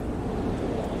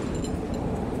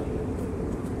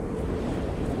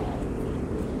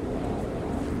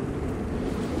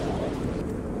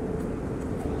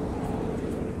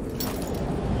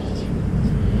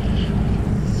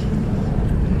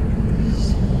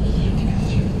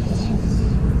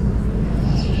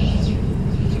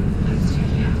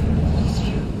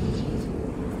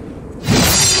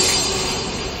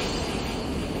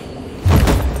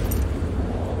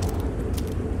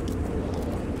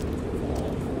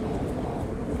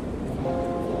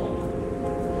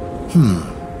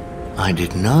 I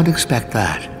did not expect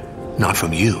that. Not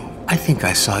from you. I think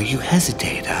I saw you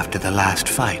hesitate after the last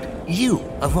fight. You,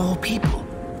 of all people.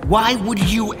 Why would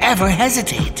you ever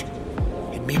hesitate?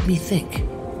 It made me think.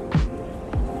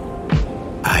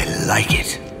 I like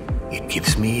it. It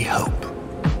gives me hope.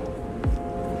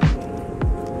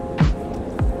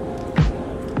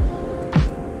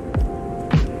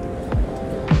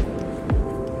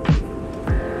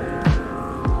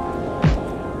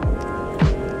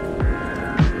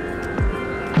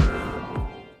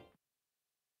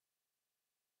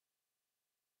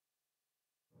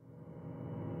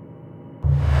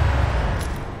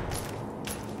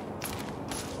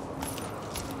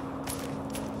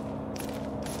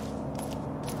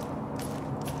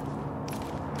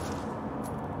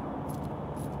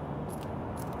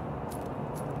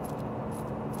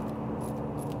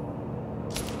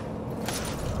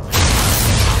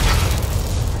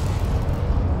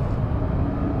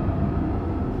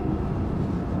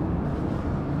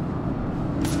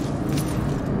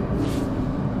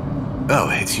 Oh,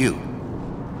 it's you.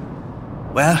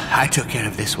 Well, I took care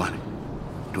of this one.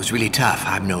 It was really tough.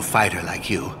 I'm no fighter like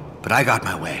you, but I got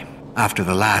my way. After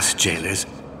the last jailers,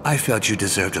 I felt you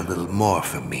deserved a little more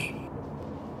from me.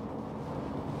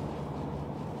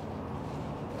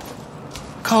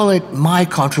 call it my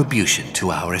contribution to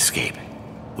our escape.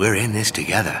 We're in this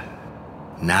together,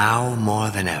 now more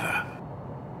than ever.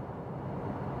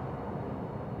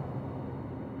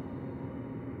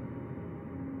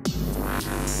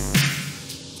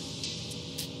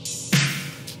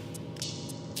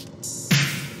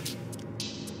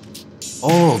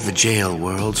 All the jail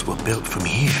worlds were built from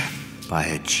here by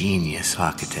a genius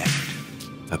architect.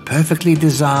 A perfectly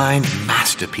designed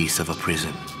masterpiece of a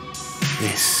prison.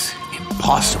 This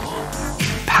impossible,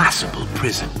 impassable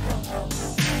prison.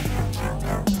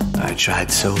 I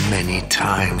tried so many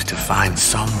times to find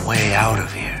some way out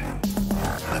of here,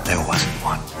 but there wasn't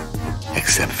one,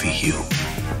 except for you.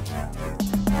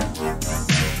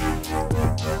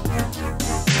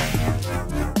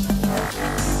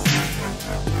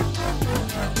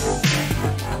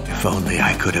 If only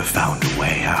I could have found a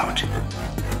way out,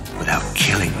 without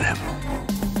killing them,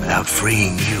 without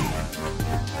freeing you.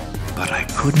 But I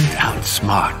couldn't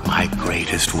outsmart my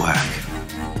greatest work.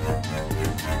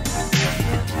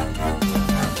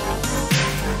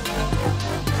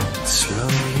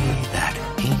 Slowly, that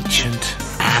ancient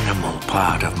animal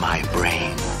part of my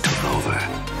brain took over.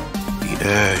 The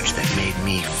urge that made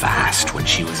me fast when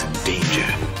she was in danger,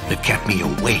 that kept me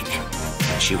awake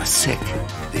when she was sick.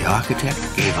 The architect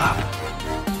gave up,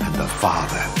 and the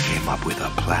father came up with a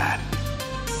plan.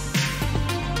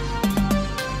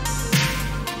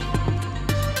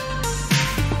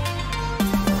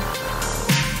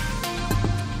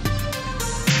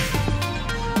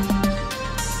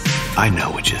 I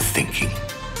know what you're thinking.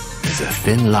 There's a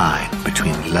thin line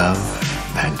between love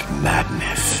and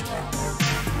madness.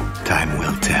 Time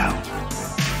will tell.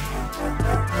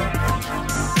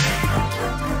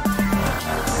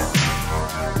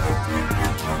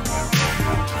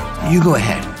 You go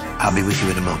ahead. I'll be with you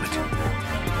in a moment.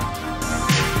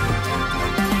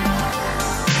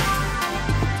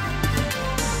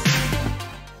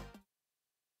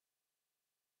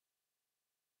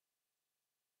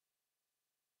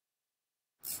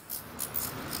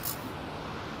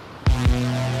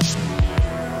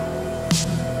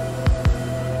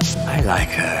 I like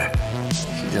her.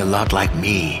 She's a lot like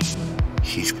me.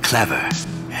 She's clever,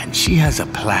 and she has a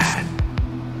plan.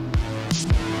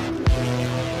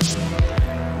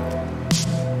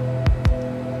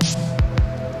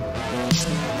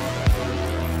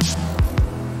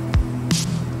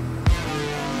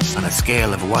 On a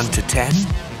scale of 1 to 10,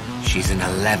 she's an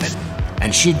 11,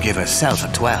 and she'd give herself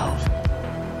a 12.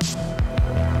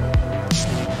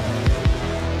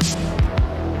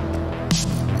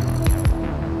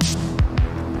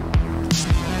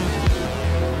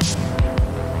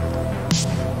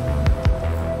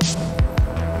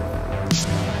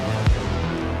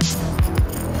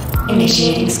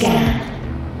 Initiating scan.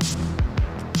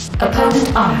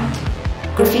 Opponent armed.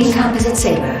 Graphene composite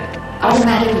saber.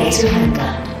 Automatic laser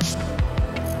handgun.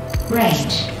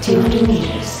 Range 200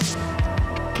 meters.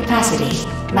 Capacity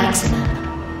maximum.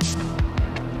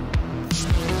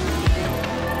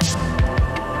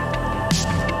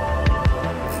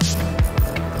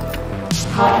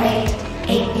 Heart rate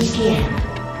 8 BPM.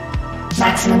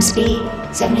 Maximum speed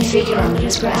 73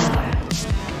 kilometers per hour.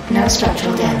 No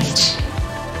structural damage.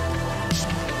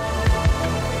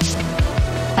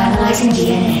 Analyzing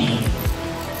DNA.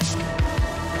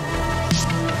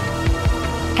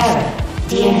 Error.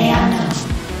 DNA unknown.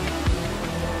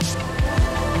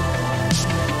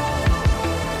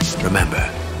 Remember,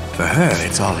 for her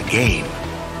it's all a game,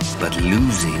 but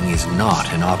losing is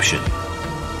not an option.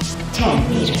 10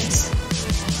 meters.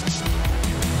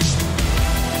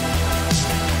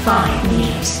 5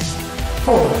 meters.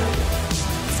 4,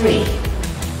 3,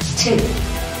 2,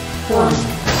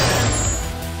 1.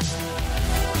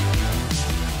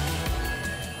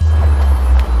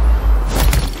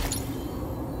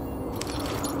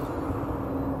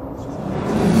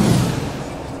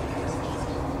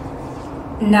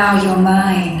 Now you're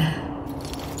mine.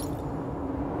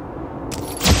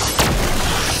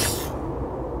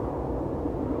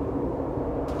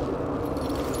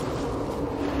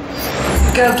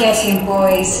 Go get him,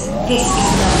 boys. This is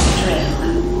not a drill.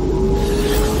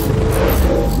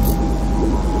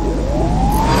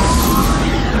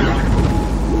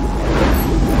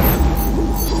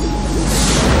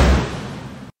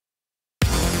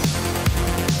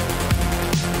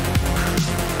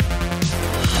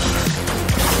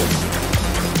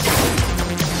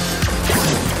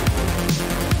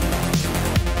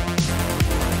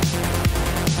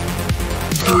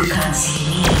 You can't see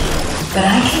me, but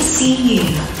I can see you.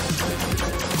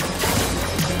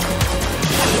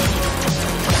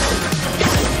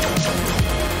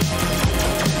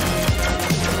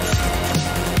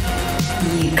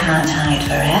 You can't hide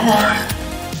forever.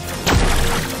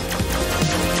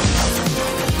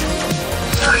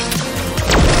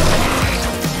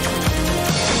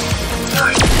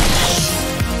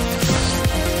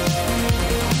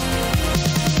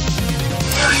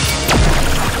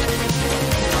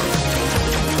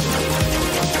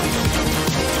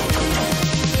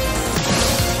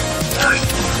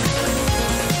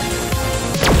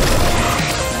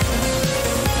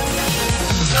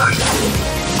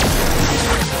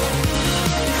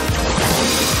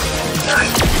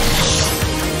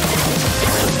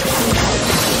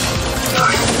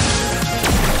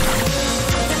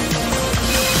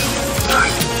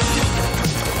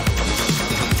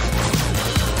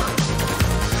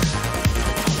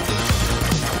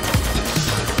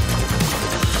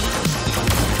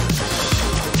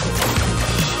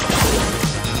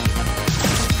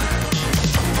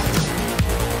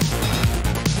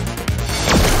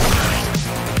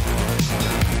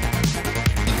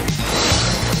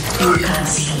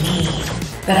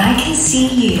 but I can see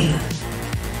you.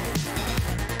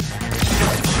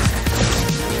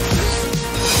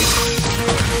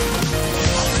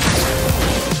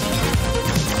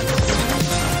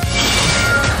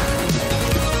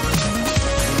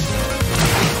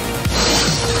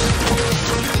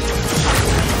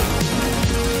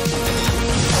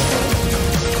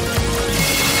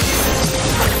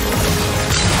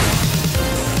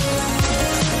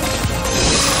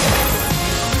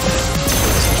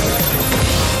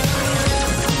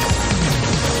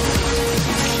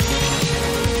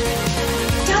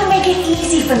 Make it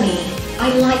easy for me. I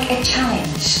like a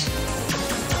challenge.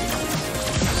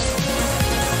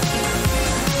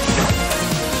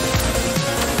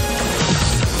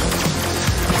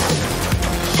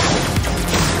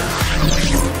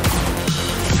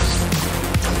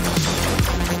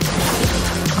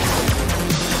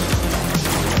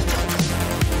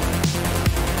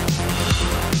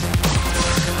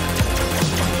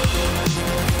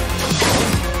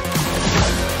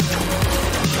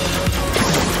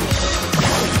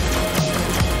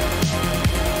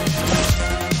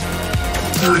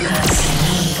 You can't see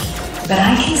me, but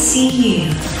I can see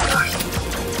you.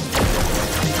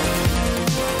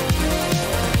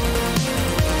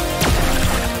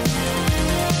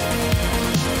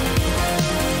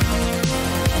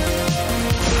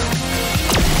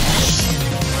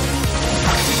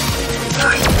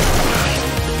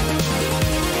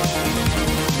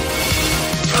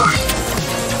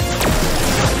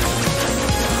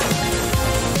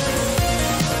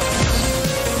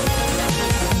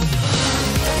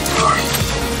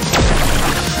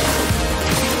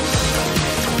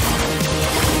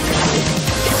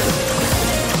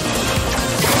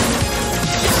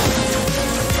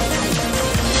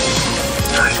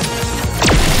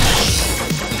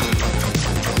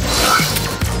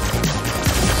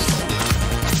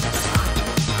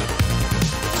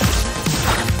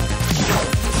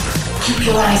 Keep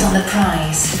your eyes on the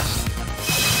prize.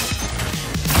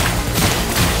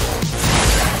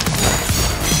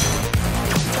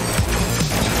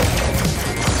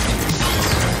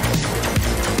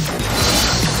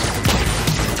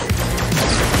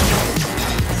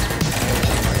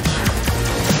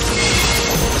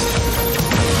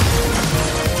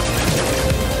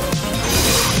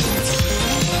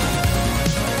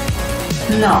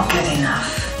 Not good enough.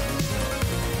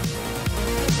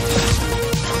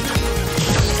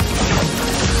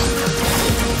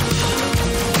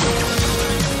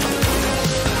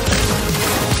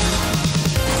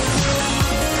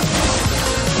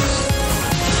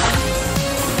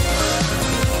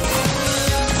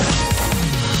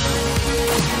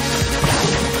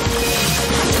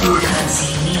 You can't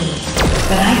see me,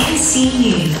 but I can see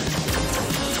you.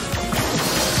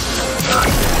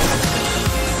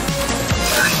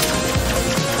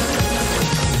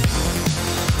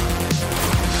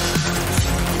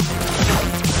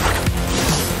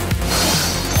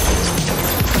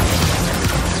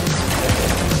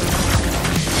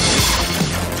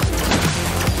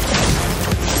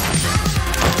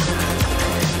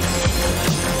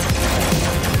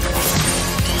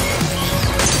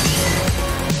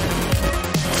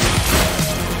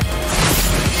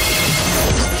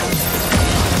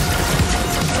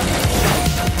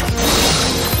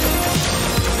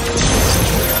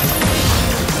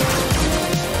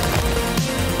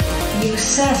 You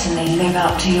certainly live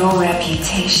up to your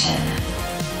reputation.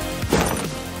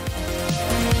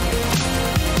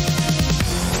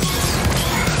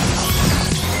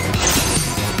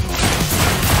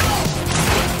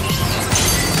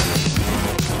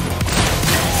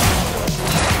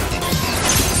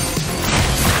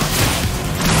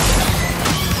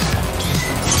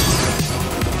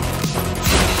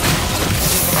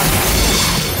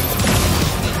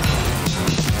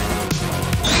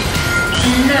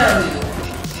 No!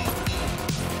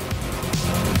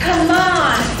 Come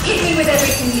on! Hit me with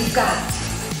everything you've got!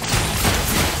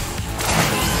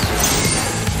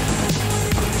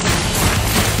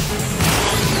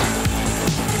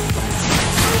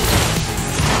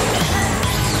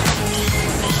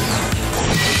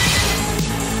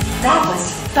 That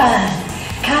was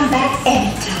fun! Come back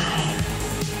anytime!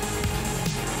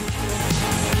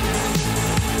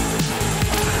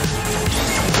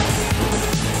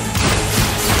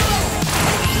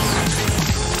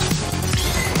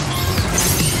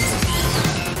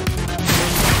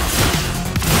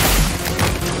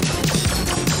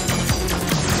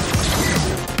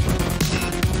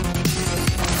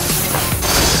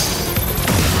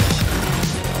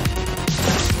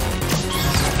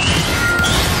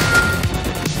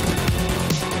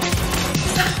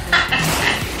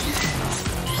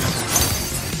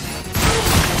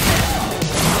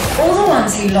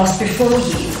 who lost before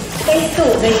you, they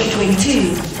thought they could win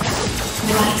too.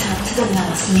 Right up to the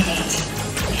last minute.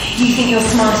 You think you're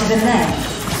smarter than them?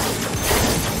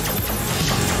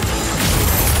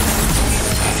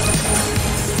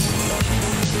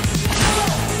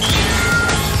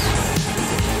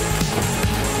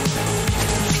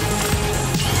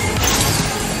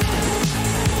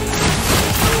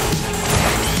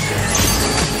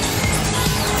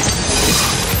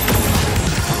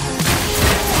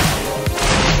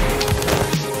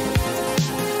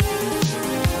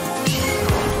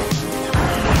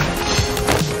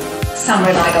 Some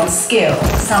relied on skill,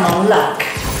 some on luck.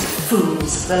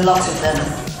 Fools, the lot of them.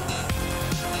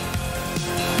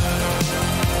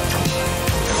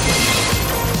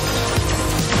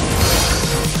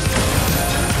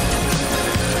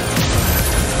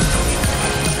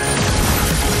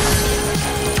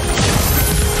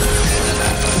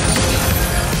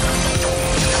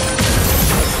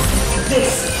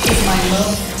 This is my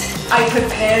moment. I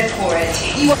prepared for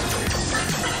it. You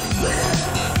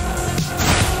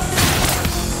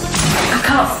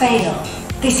can't fail.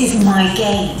 This is my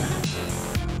game.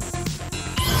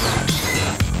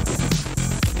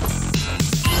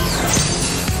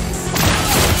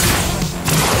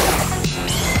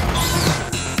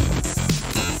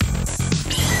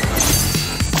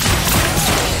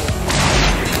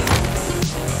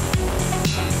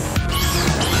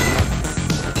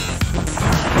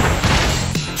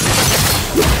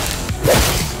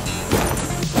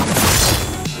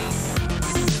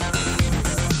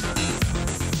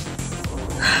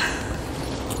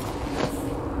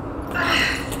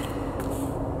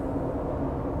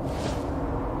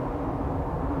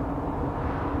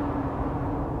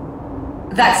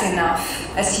 That's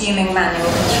enough. Assuming manual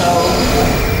control.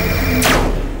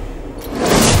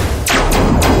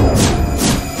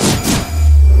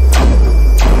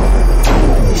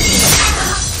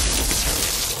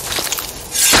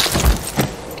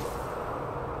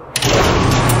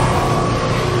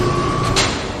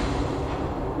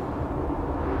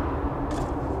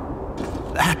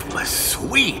 That was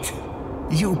sweet.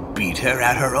 You beat her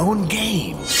at her own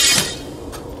game.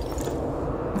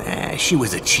 She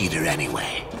was a cheater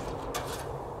anyway.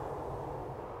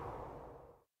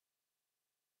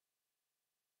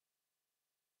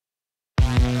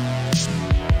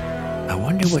 I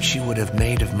wonder what she would have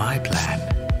made of my plan.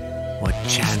 What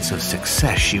chance of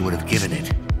success she would have given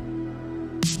it.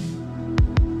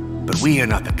 But we are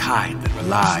not the kind that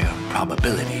rely on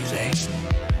probabilities, eh?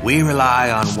 We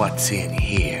rely on what's in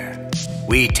here.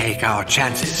 We take our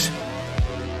chances.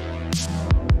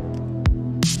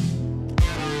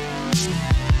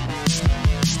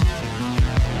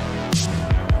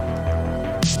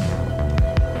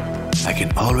 I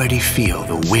can already feel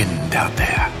the wind out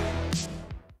there.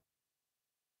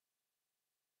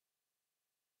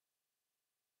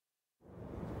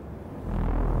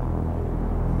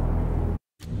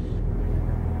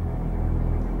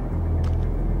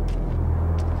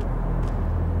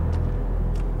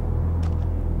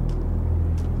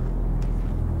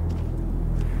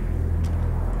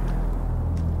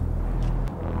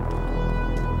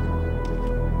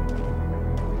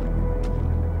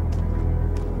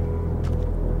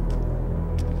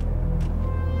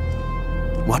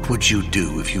 What would you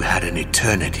do if you had an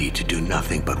eternity to do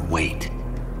nothing but wait?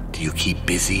 Do you keep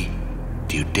busy?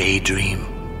 Do you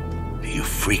daydream? Do you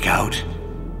freak out?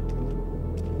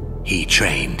 He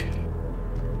trained.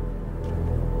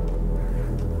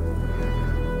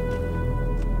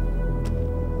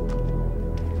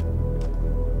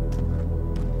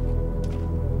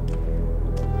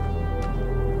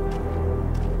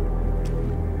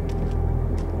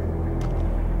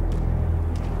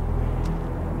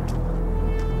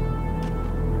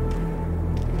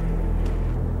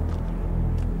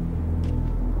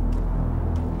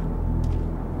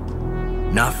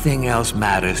 Nothing else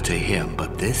matters to him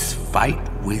but this fight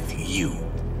with you.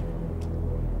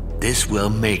 This will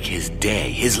make his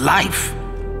day, his life.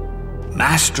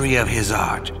 Mastery of his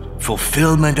art,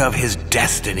 fulfillment of his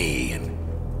destiny, and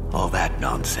all that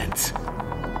nonsense.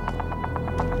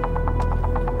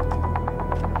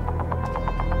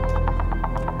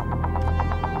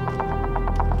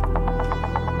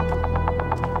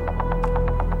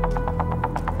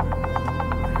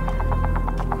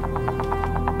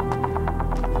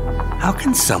 How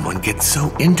can someone get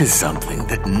so into something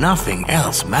that nothing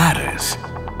else matters?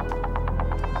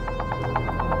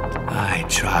 I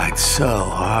tried so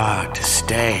hard to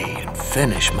stay and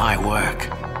finish my work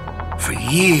for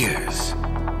years.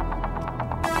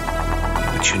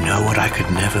 But you know what I could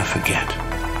never forget?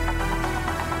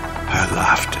 Her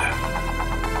laughter.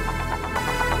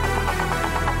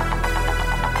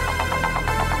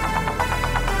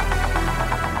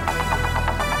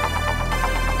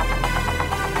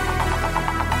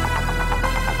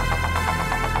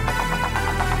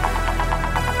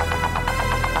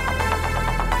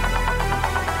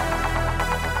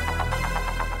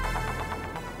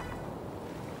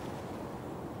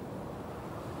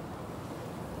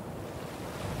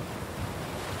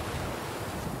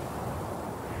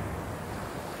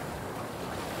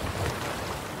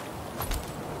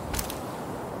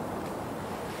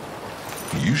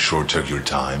 You sure took your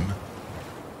time.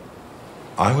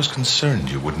 I was concerned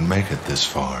you wouldn't make it this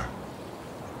far.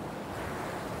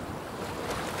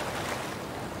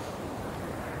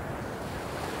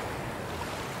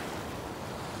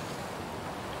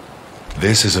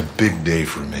 This is a big day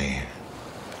for me.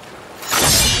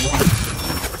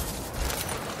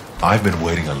 I've been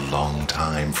waiting a long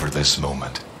time for this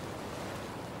moment.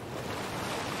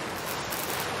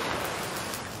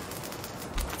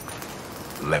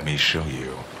 Let me show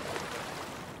you.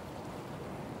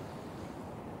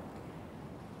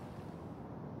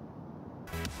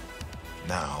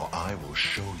 Now I will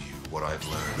show you what I've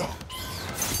learned.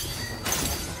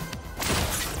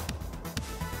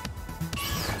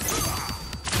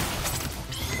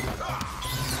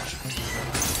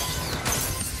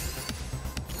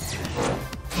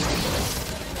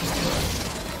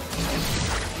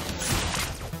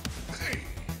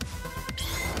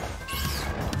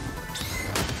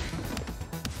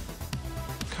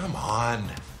 Come on,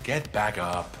 get back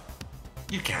up.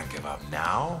 You can't give up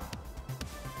now.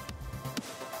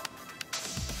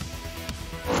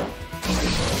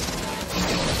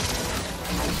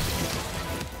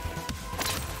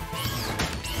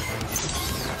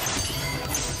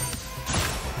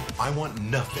 I want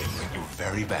nothing but your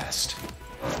very best.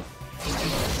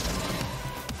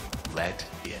 Let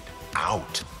it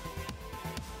out.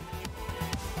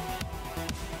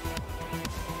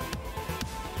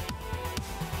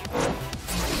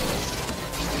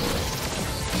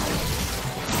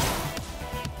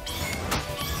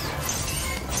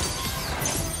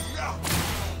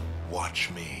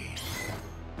 Watch me.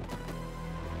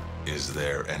 Is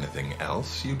there anything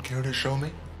else you'd care to show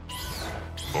me?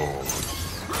 Or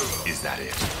is that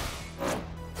it?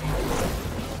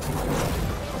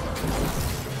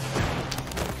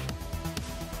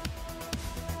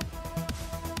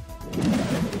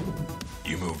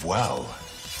 You move well.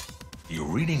 You're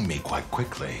reading me quite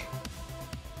quickly.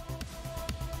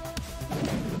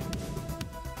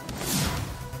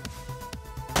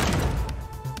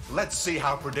 Let's see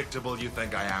how predictable you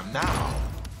think I am now.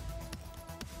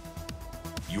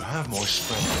 You have more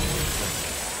strength than you think.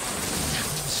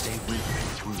 Just stay with me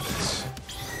through this.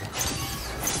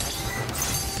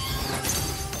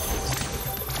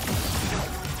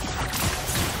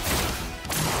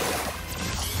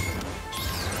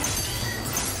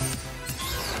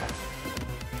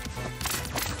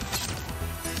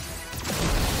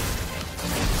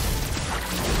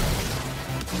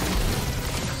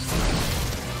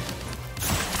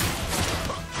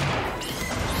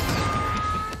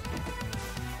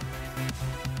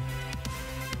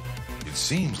 It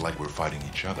seems like we're fighting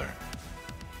each other,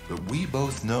 but we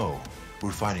both know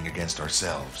we're fighting against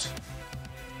ourselves.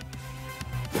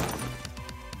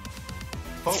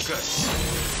 Focus!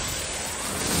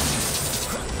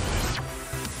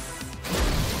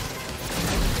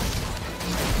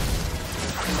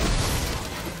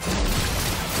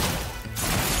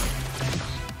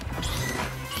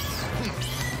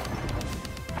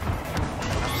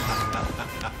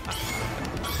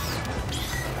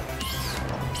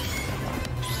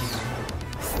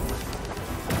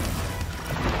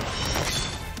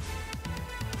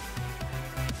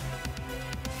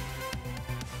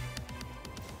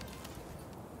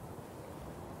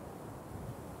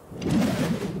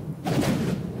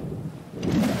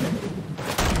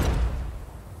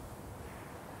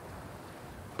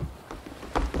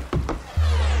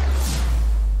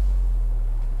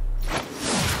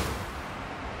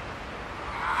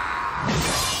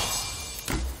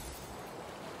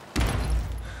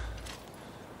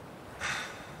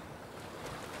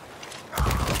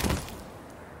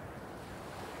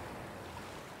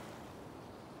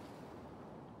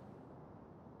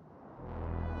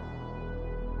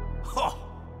 Oh,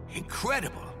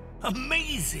 incredible.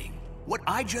 Amazing. What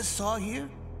I just saw here,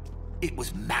 it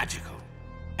was magical.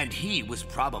 And he was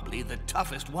probably the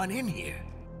toughest one in here.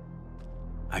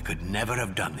 I could never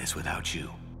have done this without you.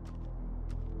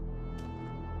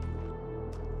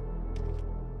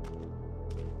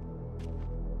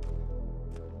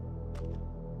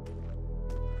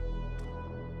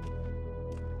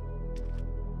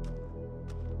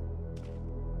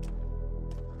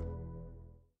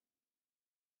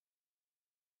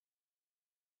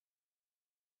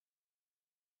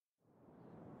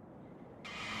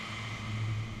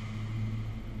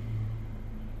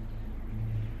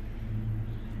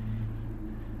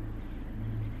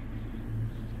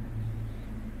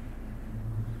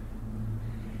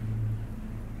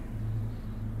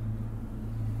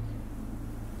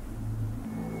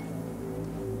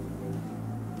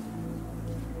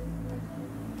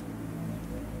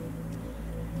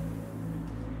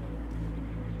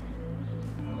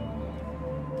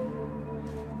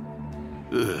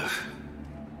 Ugh.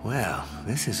 Well,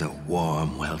 this is a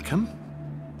warm welcome.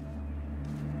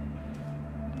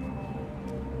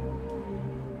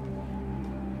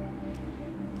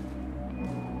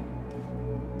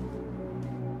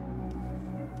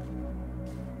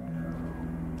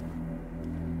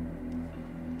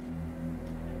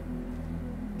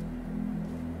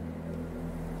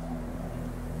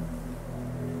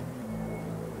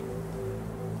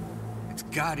 It's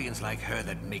guardians like her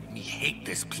that make me hate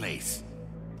this place.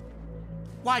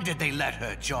 Why did they let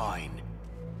her join?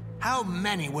 How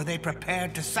many were they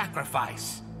prepared to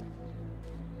sacrifice?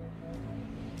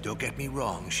 Don't get me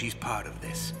wrong, she's part of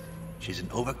this. She's an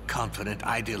overconfident,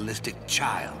 idealistic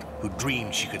child who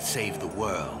dreamed she could save the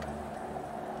world.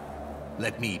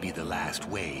 Let me be the last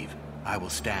wave. I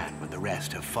will stand when the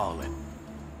rest have fallen.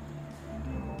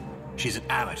 She's an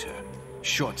amateur,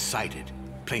 short-sighted,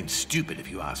 plain stupid if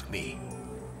you ask me.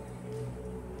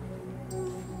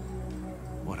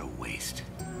 What a waste.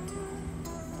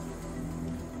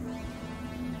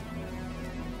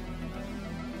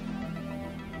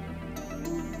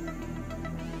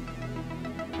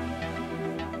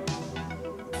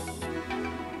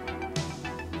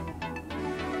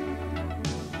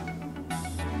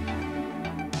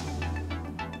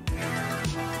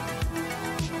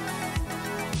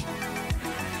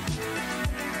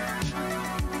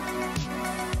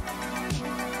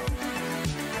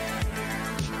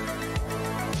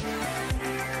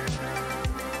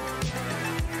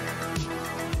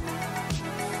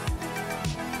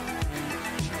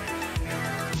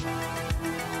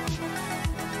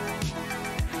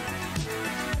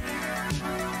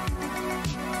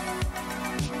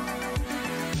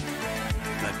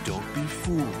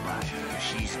 Fooled by her,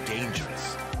 she's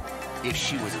dangerous. If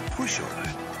she was a pushover,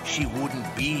 she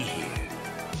wouldn't be here.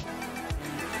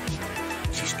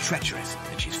 She's treacherous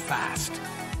and she's fast.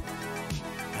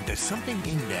 And there's something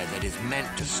in there that is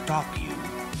meant to stop you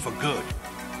for good.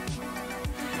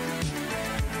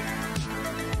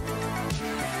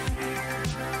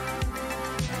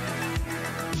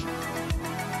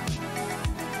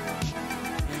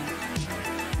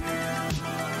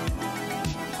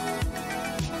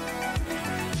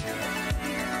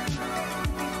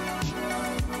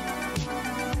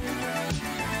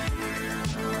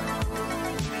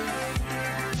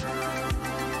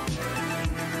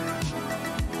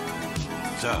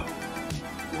 So,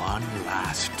 one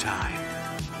last time,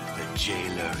 the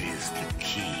jailer is the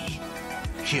key.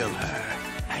 Kill her,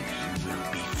 and you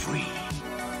will be free.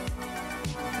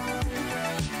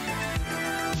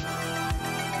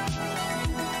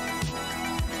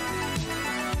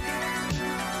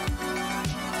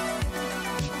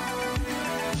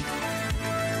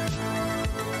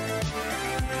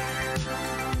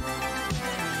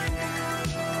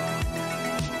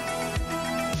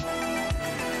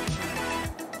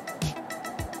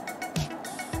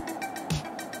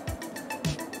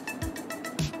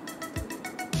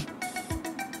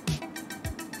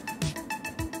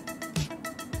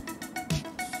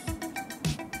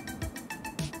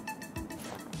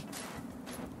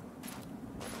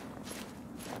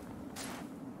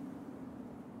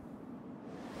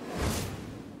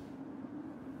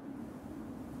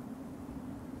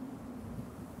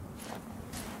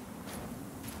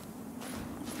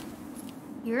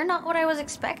 You're not what I was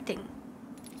expecting.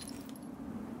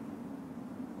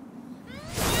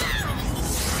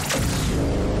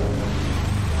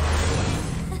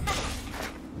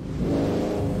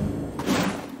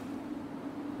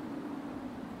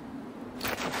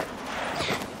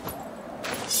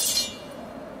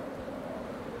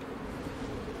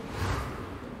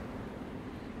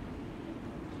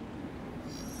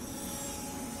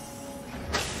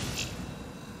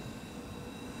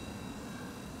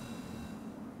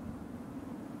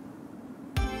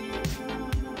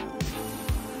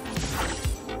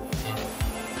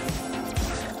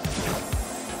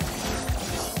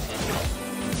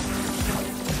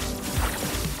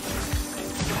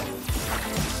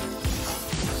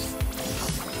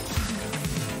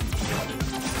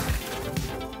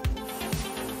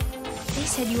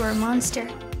 Said you were a monster.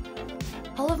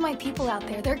 All of my people out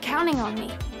there, they're counting on me.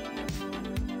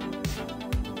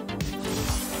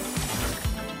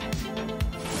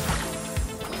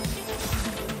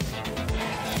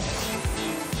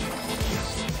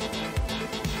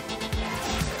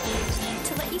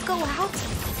 To let you go out,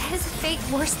 that is a fate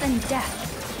worse than death.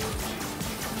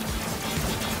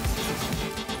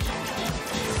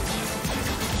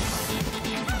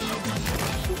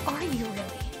 Who are you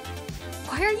really?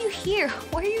 Why are you here?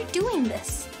 Why are you doing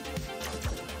this?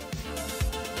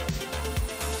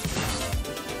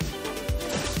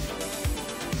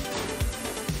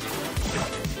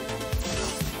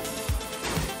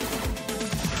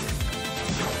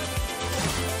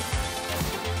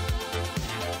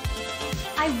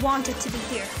 wanted to be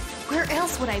here. Where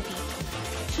else would I be?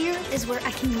 Here is where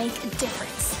I can make a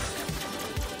difference.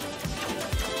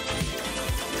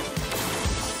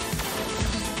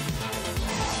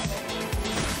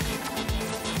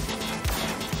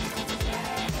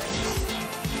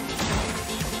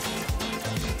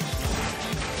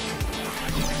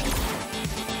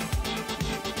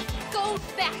 Go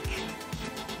back!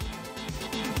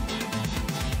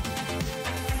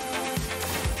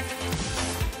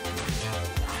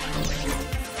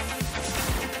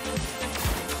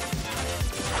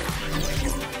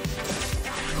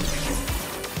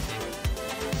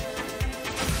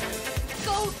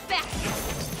 Go back!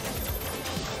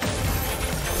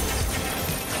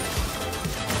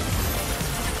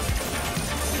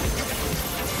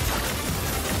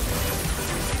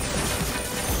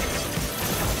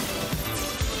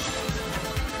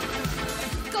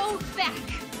 Go back!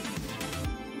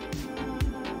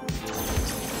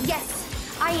 Yes,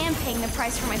 I am paying the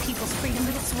price for my people's freedom,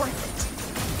 but it's worth it.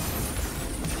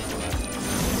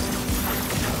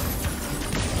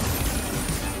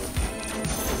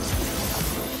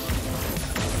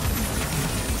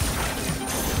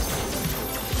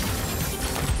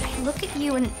 I look at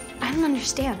you and I don't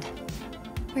understand.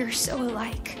 We're so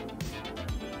alike.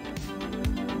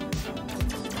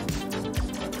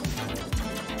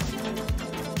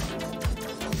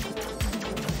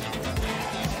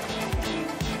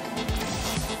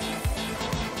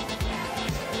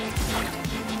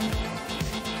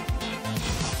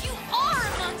 You are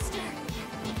a monster!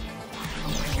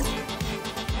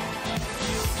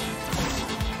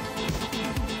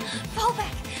 Fall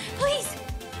back, please!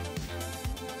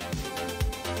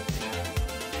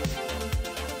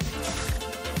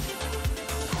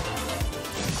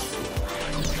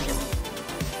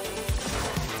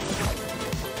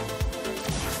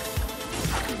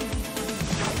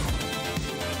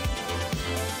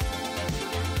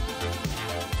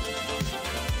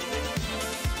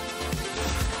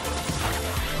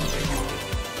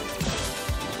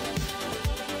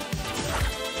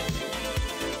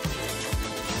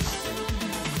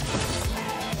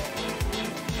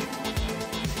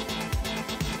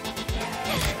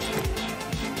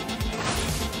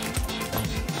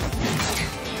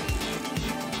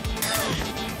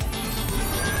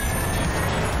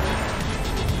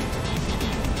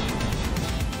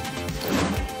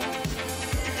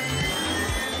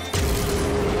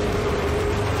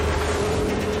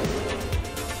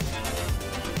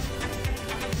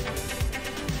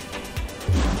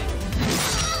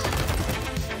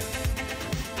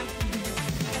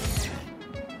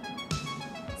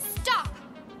 Stop!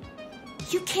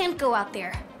 You can't go out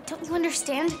there. Don't you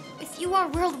understand? If you, our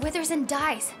world withers and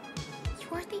dies. You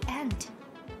are the end.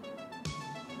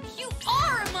 You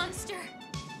are a monster!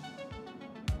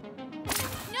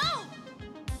 No!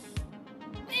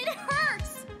 It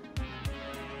hurts!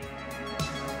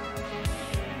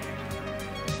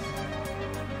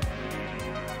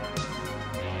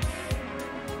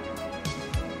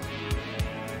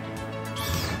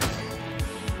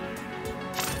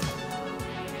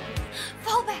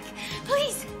 Fall back,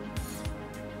 please!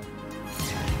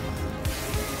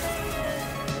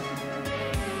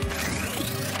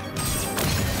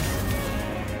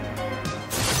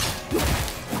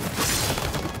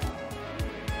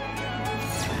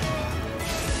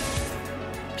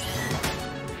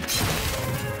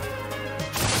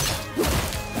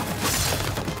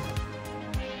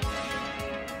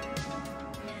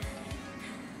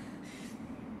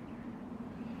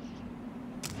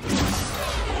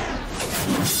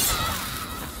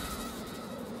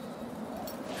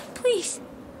 Please,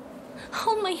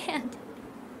 hold my hand.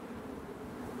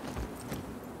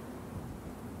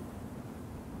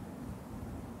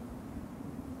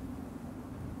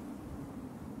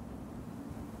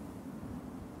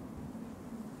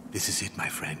 This is it, my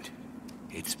friend.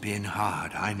 It's been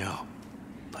hard, I know.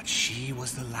 But she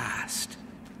was the last.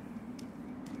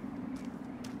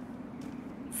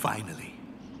 Finally,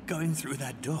 going through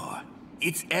that door.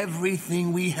 It's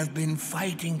everything we have been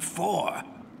fighting for.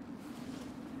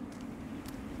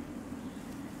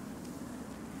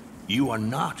 You are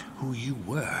not who you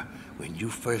were when you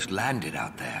first landed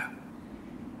out there.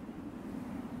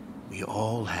 We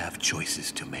all have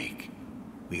choices to make.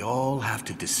 We all have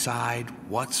to decide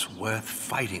what's worth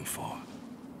fighting for.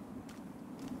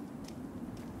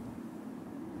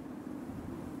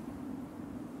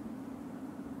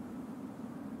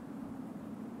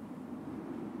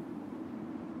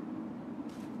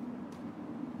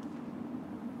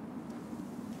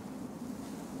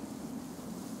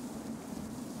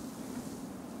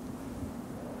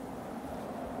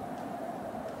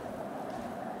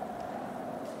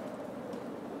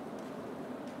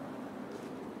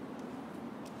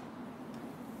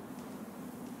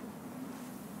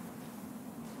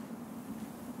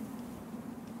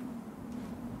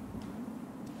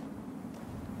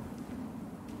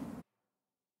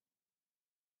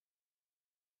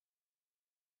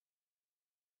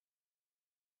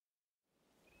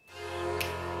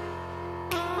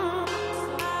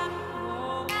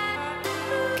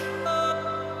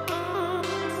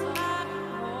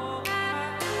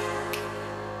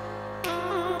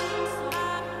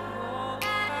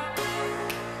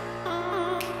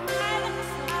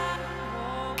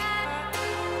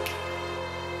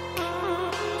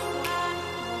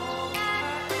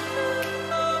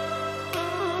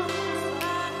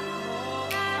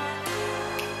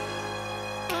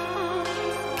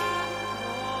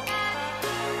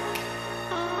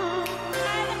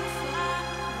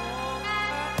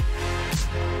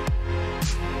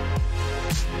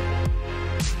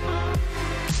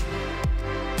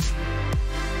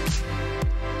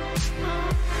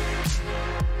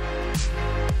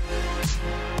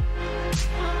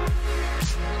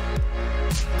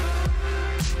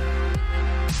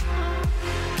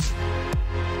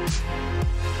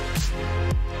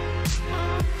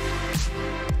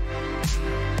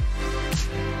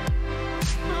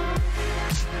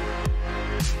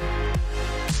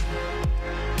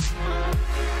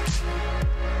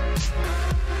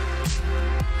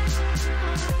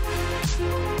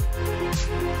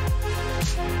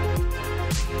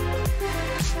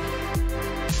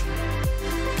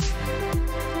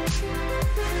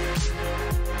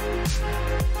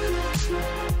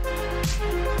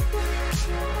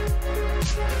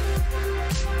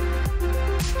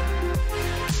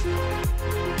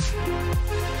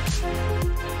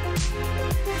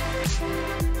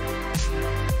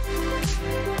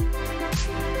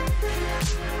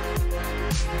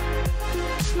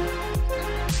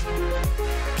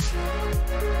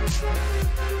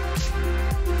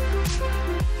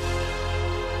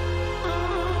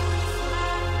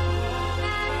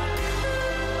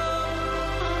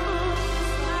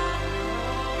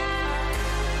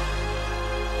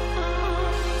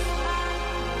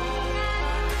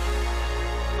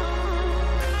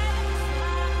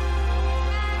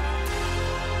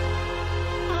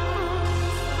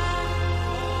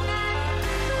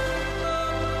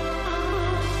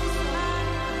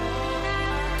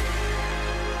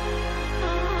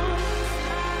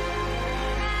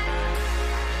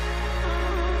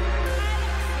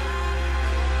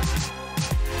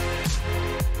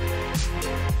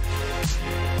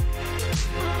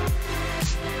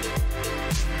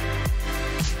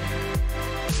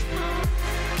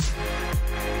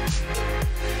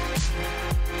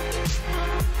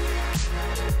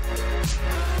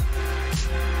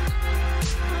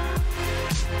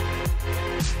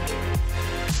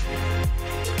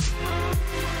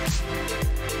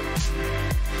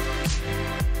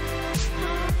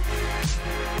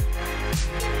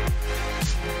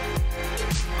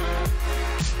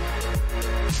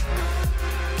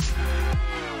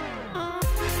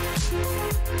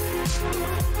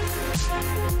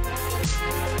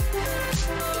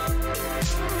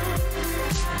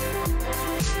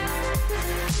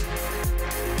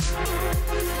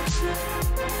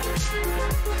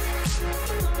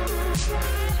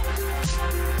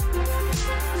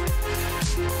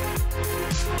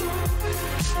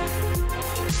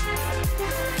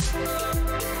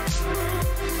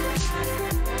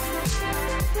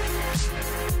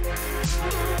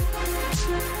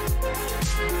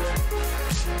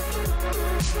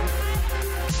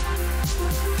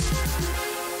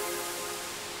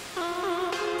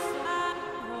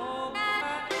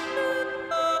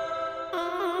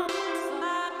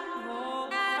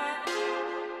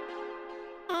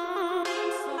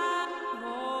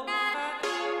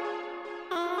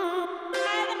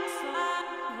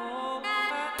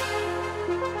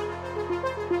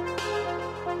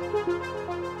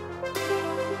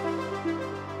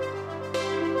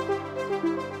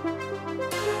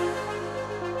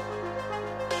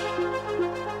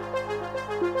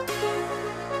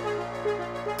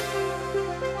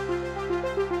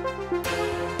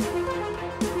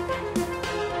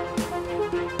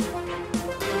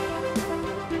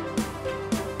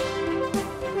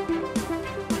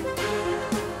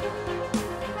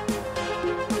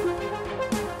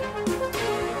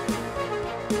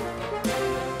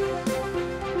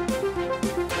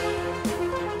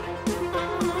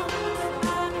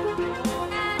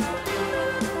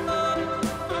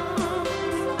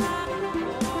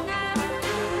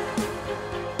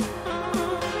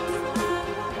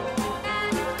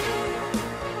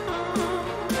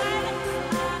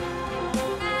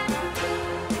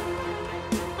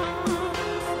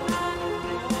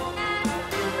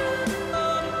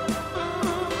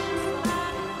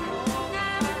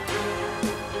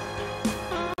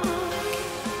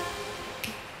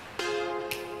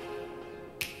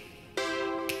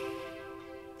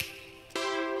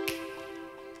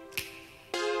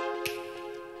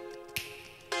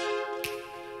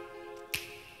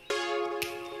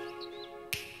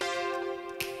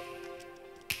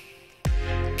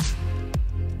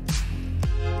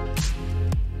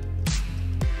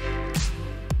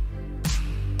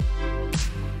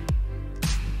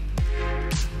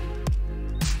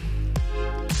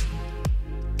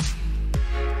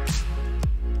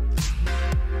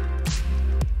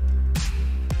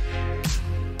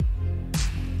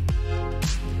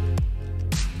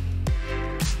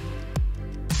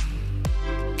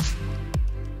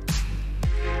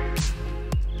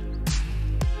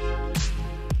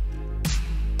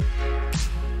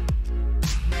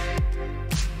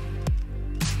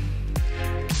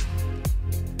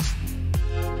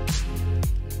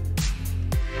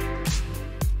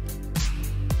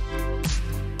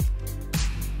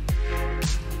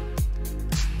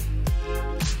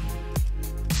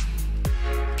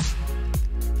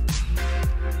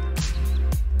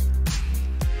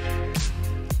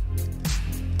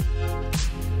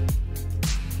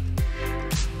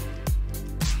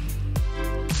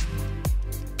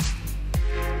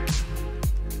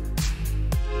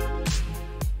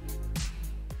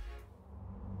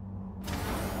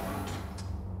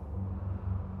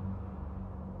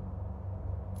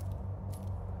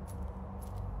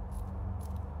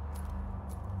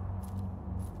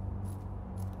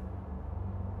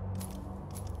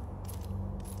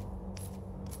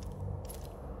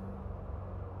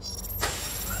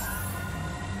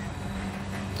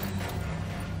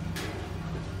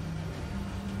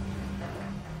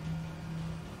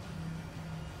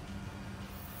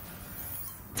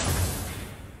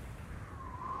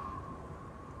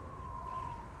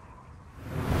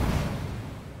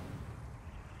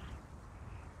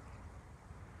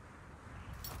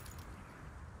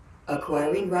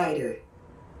 Acquiring rider.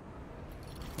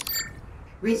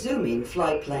 Resuming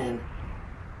flight plan.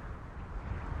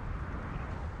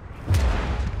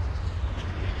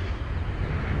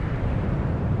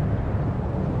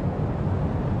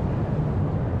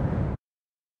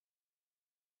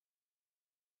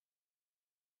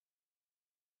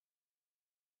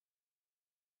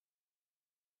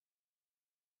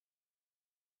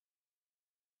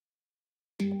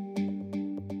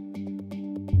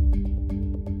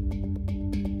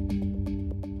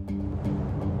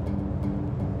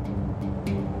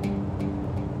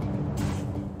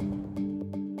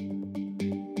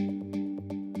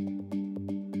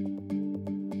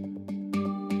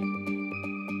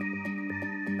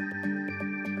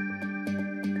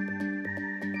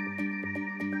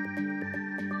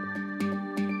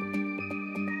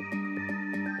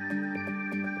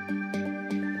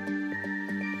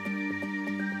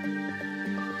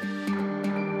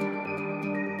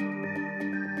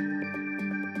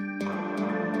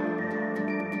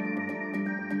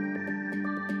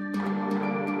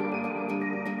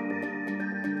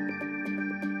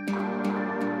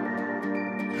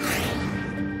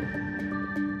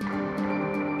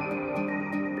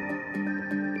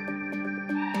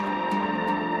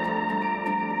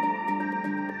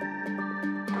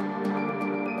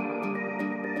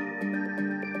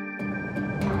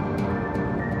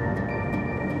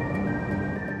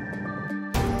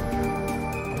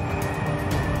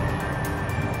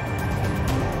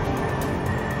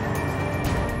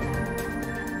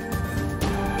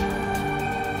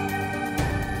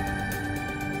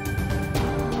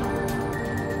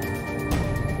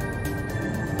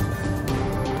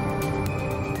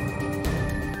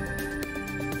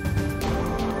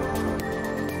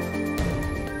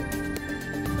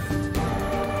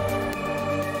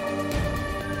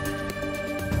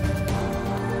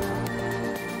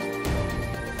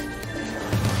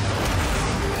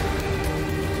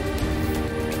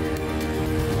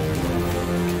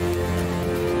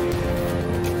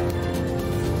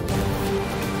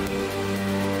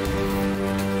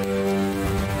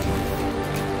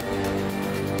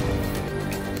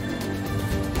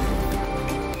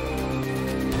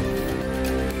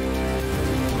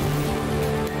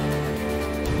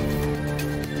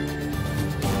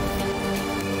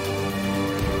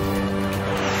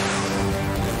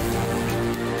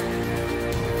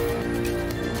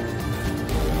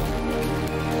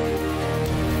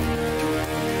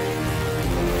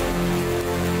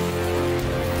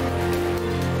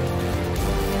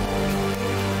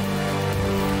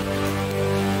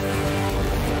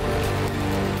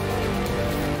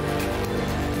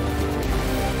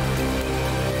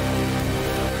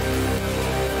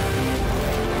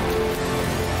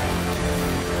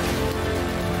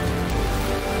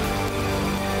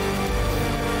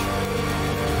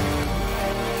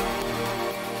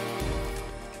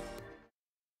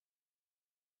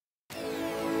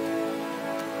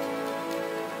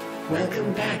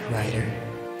 Welcome back, Ryder.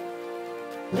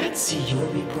 Let's see your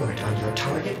report on your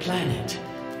target planet.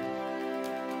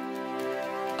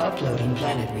 Uploading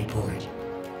planet report.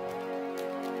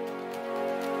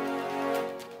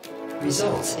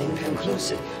 Results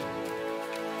inconclusive.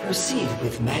 Proceed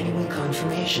with manual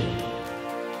confirmation.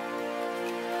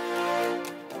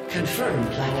 Confirm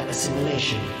planet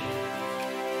assimilation.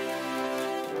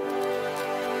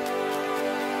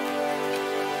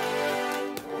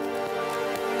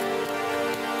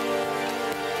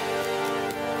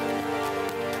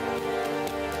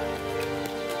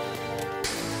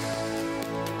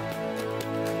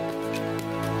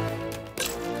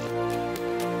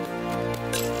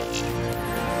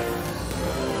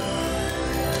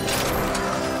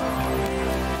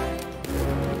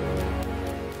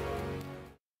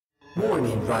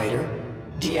 Warning, Ryder.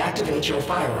 Deactivate your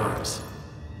firearms.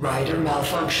 Ryder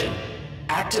malfunction.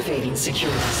 Activating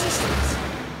security systems.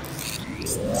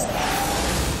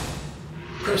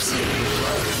 Proceed with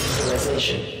Ryder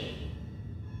utilization.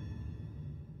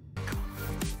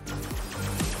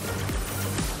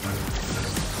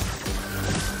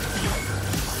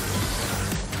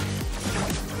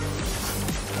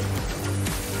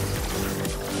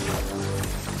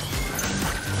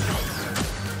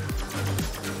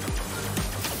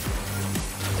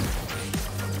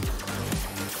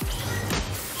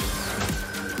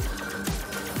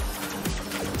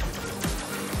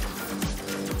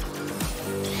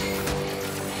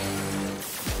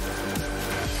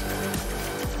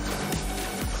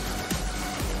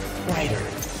 Ryder.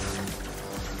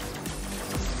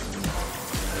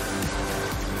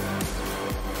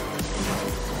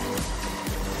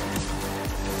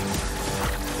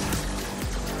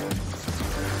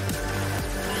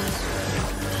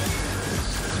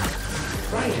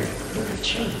 Ryder, you have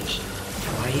changed.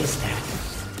 Why is that?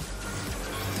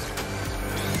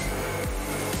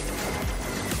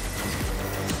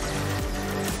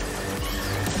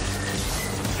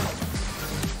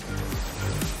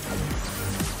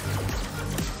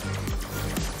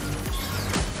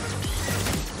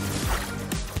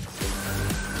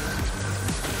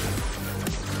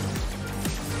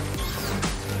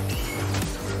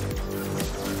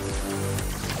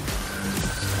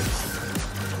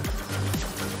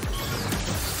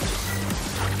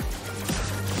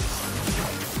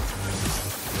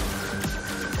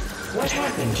 What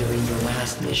happened during your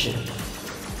last mission?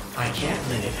 I can't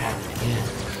let it happen again.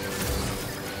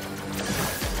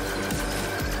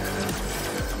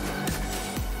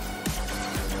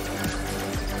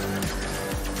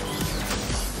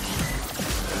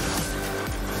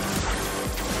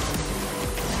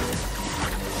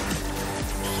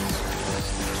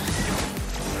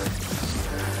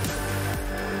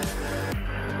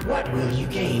 What will you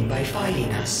gain by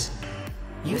fighting us?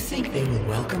 You think they will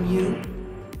welcome you?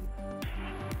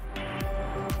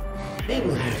 They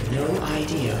will have no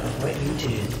idea of what you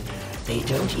did. They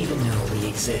don't even know we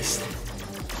exist.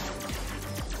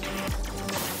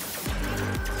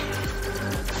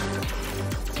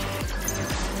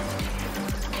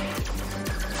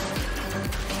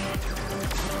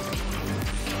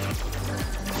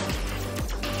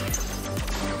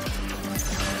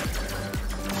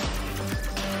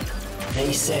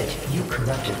 They said you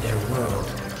corrupted their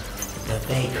world, but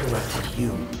they corrupted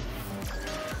you.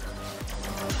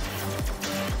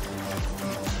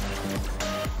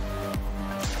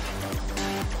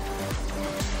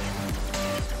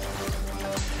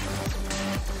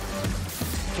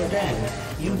 For them,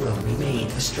 you will remain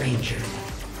a stranger,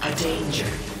 a danger.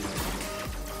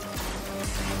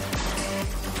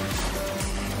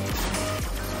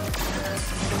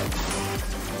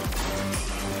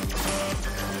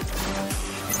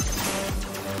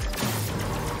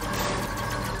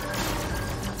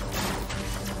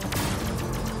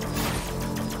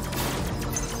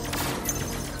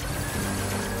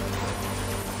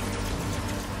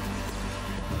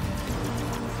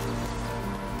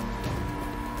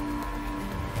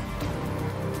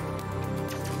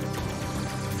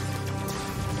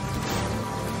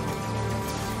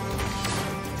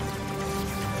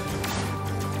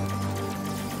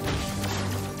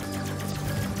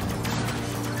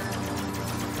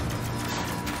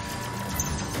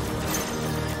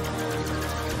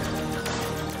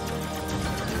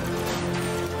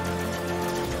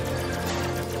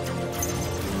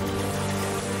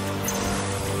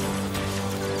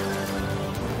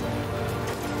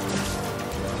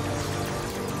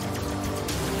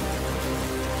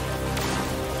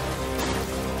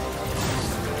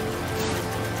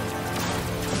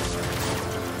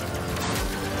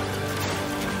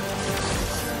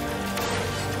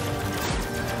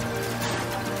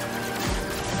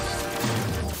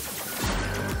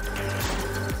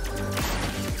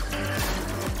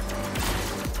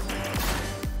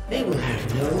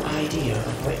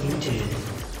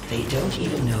 don't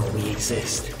even know we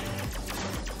exist.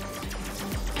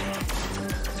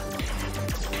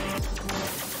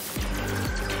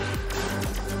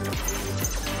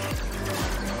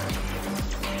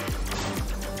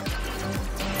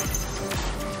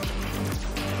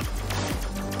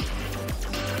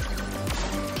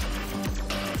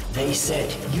 They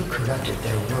said you corrupted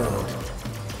their world,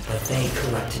 but they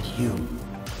corrupted you.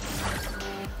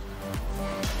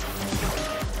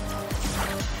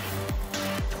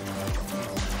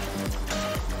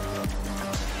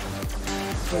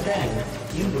 For them,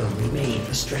 you will remain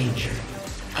a stranger,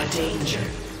 a danger.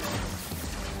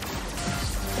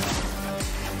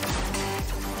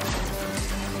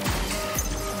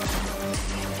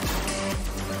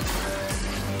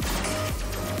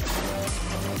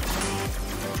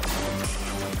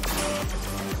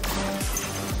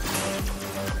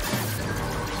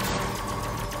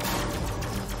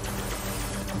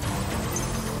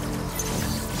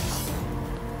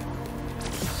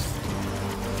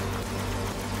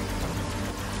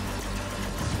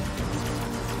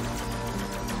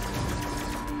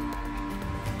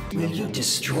 Will you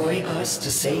destroy us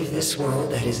to save this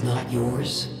world that is not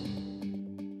yours?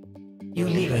 You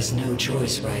leave us no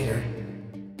choice, Ryder.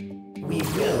 We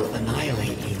will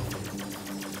annihilate you.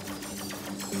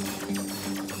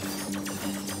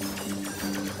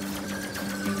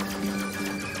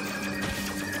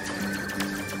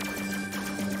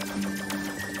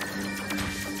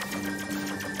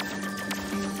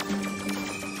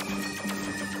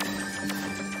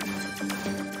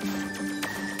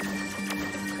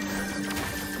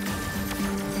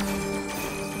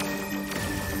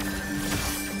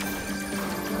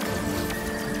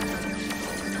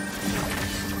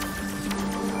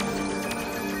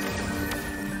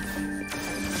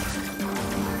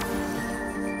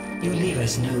 You leave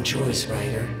us no choice,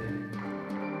 Ryder.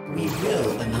 We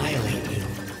will annihilate you.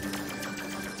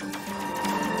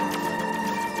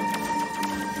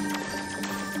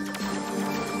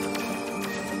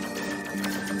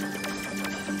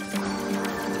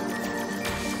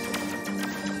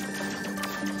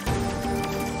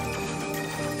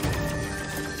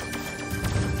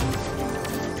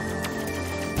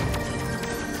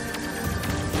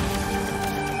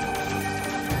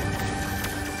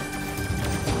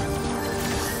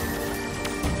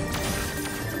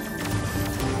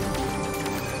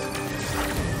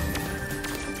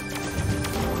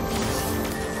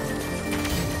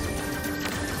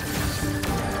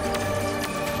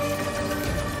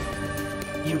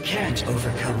 You can't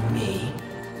overcome me.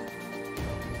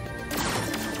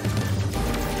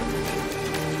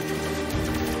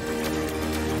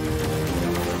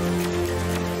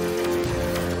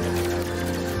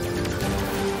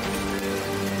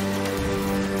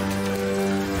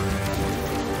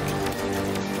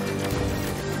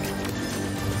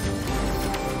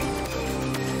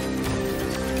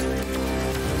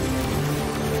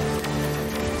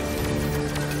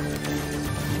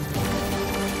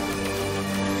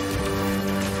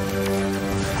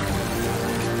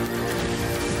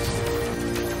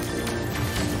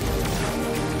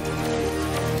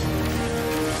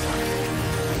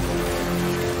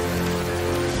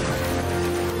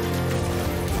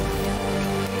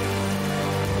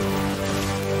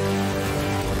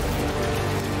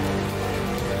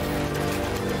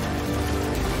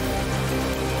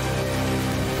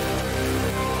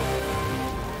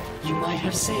 You might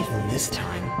have saved them this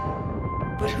time,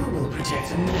 but who will protect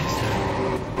them next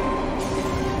time?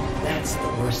 That's the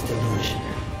worst delusion.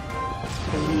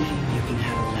 Believing you can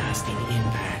have a lasting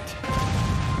impact.